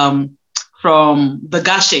from the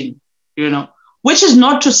gushing. Which is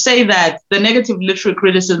not to say that the negative literary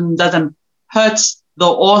criticism doesn't hurt the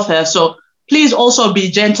author. So please also be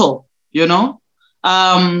gentle,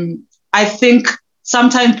 I think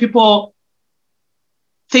sometimes people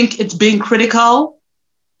think it's being critical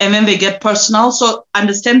and then they get personal. So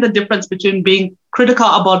understand the difference between being critical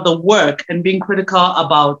about the work and being critical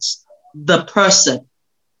about the person.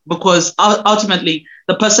 Because ultimately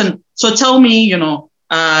the person, so tell me,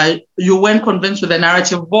 you weren't convinced with a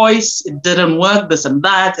narrative voice, it didn't work, this and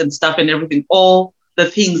that and stuff and everything, all the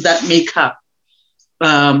things that make up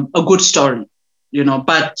a good story,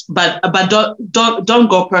 but don't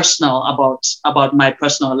go personal about my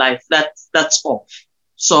personal life. That's off.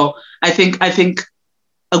 So I think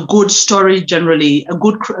a good story generally, a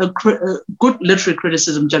good literary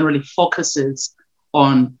criticism generally focuses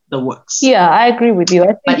on the works. Yeah, I agree with you.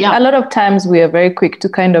 I think a lot of times we are very quick to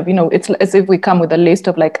kind of, it's as if we come with a list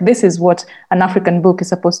of like, this is what an African book is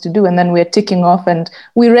supposed to do. And then we're ticking off, and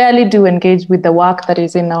we rarely do engage with the work that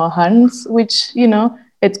is in our hands, which,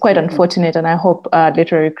 it's quite unfortunate. And I hope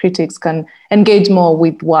literary critics can engage more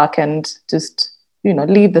with work and just,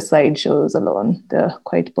 leave the sideshows alone. They're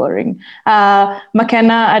quite boring.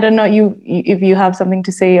 McKenna, I don't know if you have something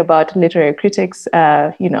to say about literary critics,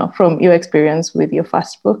 from your experience with your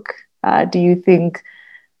first book. Do you think,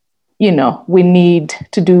 we need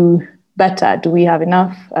to do better? Do we have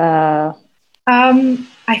enough?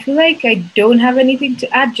 I feel like I don't have anything to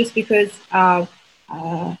add, just because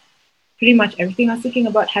pretty much everything I was thinking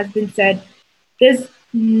about has been said.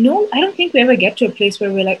 I don't think we ever get to a place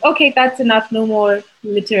where we're like, okay, that's enough, no more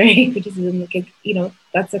literary criticism.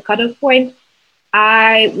 That's a cutoff point.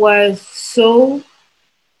 I was so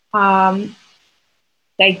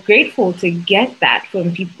grateful to get that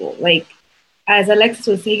from people. Like, as Alexis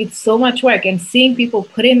was saying, it's so much work, and seeing people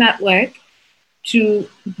put in that work to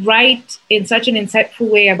write in such an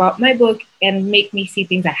insightful way about my book and make me see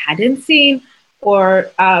things I hadn't seen,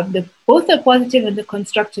 or both the positive and the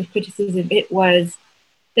constructive criticism, it was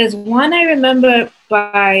There's one I remember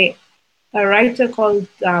by a writer called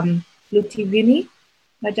Lutivini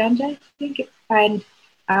Majanja, I think. And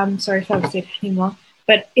I'm sorry if I don't say it anymore.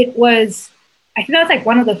 But it was, I think that was like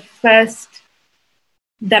one of the first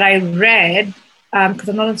that I read, because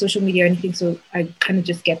I'm not on social media or anything, so I kind of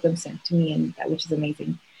just get them sent to me, and which is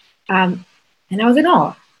amazing. And I was in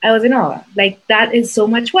awe. Like, that is so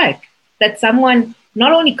much work that someone,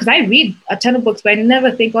 not only, because I read a ton of books, but I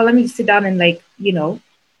never think, well, let me just sit down and like,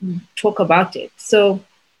 talk about it. So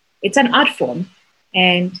it's an art form.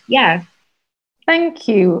 And yeah. Thank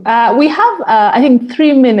you. We have, I think,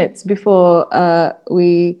 3 minutes before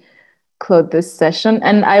we close this session.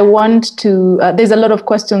 And I want to, there's a lot of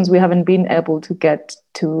questions we haven't been able to get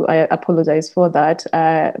to. I apologize for that.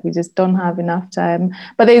 We just don't have enough time.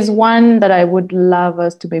 But there's one that I would love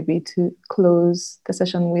us to maybe to close the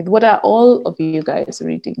session with. What are all of you guys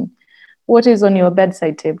reading? What is on your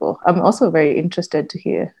bedside table? I'm also very interested to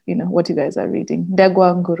hear, what you guys are reading.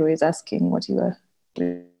 Degwa Nguru is asking what you are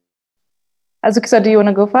reading. Azukisa, do you want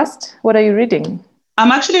to go first? What are you reading?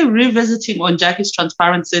 I'm actually revisiting Onjaki's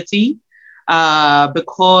Transparent City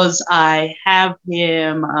because I have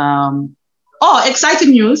him.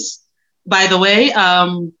 Exciting news, by the way.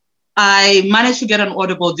 I managed to get an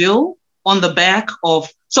Audible deal on the back of,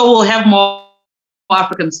 so we'll have more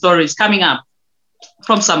African stories coming up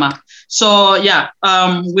from summer. So yeah,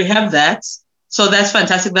 we have that. So that's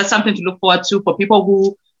fantastic. That's something to look forward to for people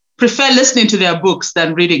who prefer listening to their books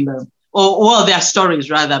than reading them. Or their stories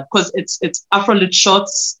rather, because it's Afrolit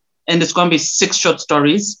shorts, and it's going to be 6 short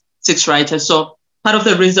stories, 6 writers. So part of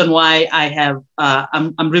the reason why I have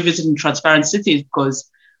I'm revisiting Transparent City is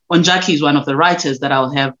because Onjaki is one of the writers that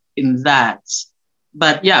I'll have in that.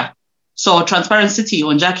 But yeah, so Transparent City,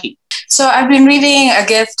 Onjaki. So I've been reading A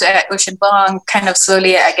Gift at Ocean Vuong, kind of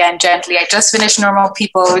slowly, again, gently. I just finished Normal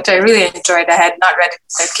People, which I really enjoyed. I had not read it.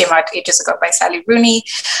 It came out ages ago by Sally Rooney.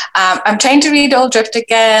 I'm trying to read Old Drift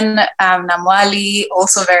again, Namwali,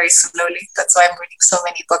 also very slowly. That's why I'm reading so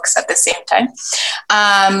many books at the same time.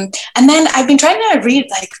 And then I've been trying to read,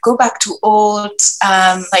 go back to old,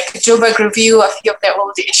 Joburg Review, a few of their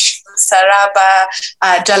old issues. Saraba,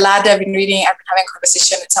 Jalada, I've been reading. I've been having a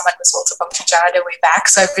conversation with someone who's also publishing Jalada way back.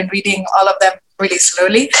 So I've been reading all of them really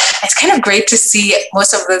slowly. It's kind of great to see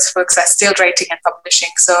most of those books are still writing and publishing.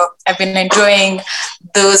 So I've been enjoying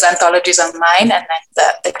those anthologies online, and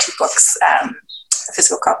then the 2 books,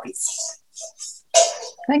 physical copies.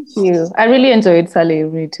 Thank you. I really enjoyed Sally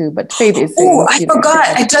Rooney too, but Faith is... Oh, I forgot.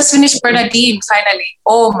 I just finished Bernadine, finally.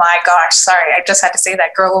 Oh my gosh, sorry. I just had to say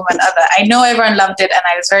that, Girl, Woman, Other. I know everyone loved it, and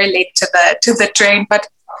I was very late to the train, but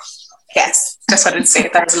yes, just wanted to say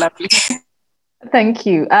that was lovely. Thank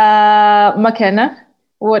you. McKenna,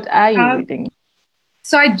 what are you reading?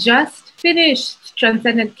 So I just finished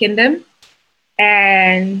Transcendent Kingdom,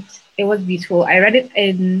 and it was beautiful. I read it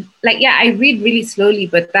in, I read really slowly,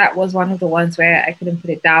 but that was one of the ones where I couldn't put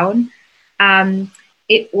it down.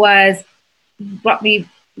 It brought me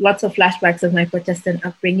lots of flashbacks of my Protestant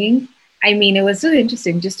upbringing. I mean, it was so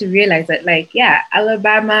interesting just to realize that,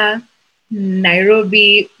 Alabama,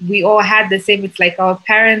 Nairobi, we all had the same. It's like our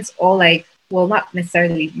parents all well, not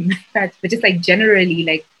necessarily my parents, but just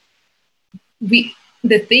generally,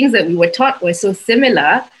 the things that we were taught were so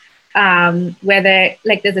similar. Whether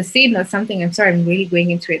there's a scene or something, I'm sorry, I'm really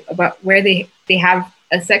going into it, about where they have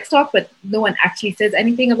a sex talk, but no one actually says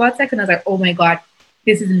anything about sex. And I was like, oh my God,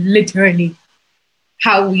 this is literally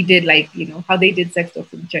how we did, how they did sex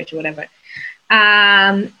talks in church or whatever.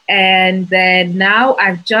 And then now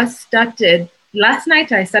I've just started, last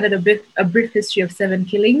night I started a brief history of 7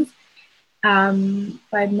 killings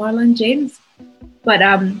by Marlon James. But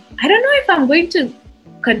I don't know if I'm going to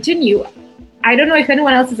continue. I don't know if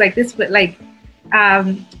anyone else is like this, but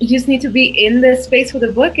you just need to be in the space for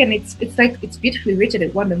the book, and it's beautifully written.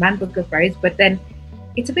 It won the Man Booker Prize, but then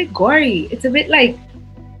it's a bit gory. It's a bit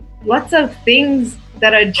lots of things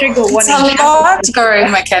that are trigger warning. It's a lot gory,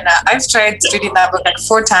 McKenna. I've tried reading that book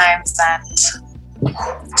 4 times, and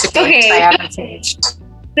to date I haven't finished.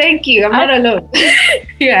 Thank you. I'm not alone.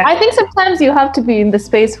 Yeah. I think sometimes you have to be in the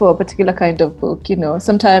space for a particular kind of book.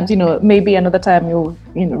 Sometimes, maybe another time you'll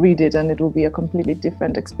read it and it will be a completely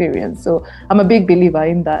different experience. So I'm a big believer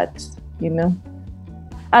in that,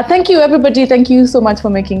 Thank you, everybody. Thank you so much for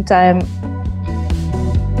making time.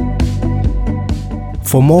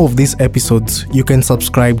 For more of these episodes, you can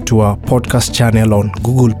subscribe to our podcast channel on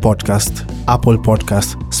Google Podcast, Apple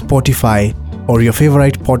Podcast, Spotify, or your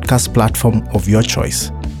favorite podcast platform of your choice.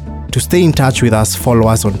 To stay in touch with us, follow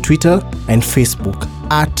us on Twitter and Facebook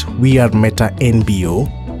at WeAreMetaNBO,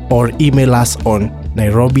 or email us on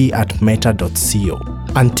nairobi@meta.co.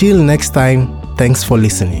 Until next time, Thanks for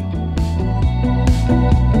listening.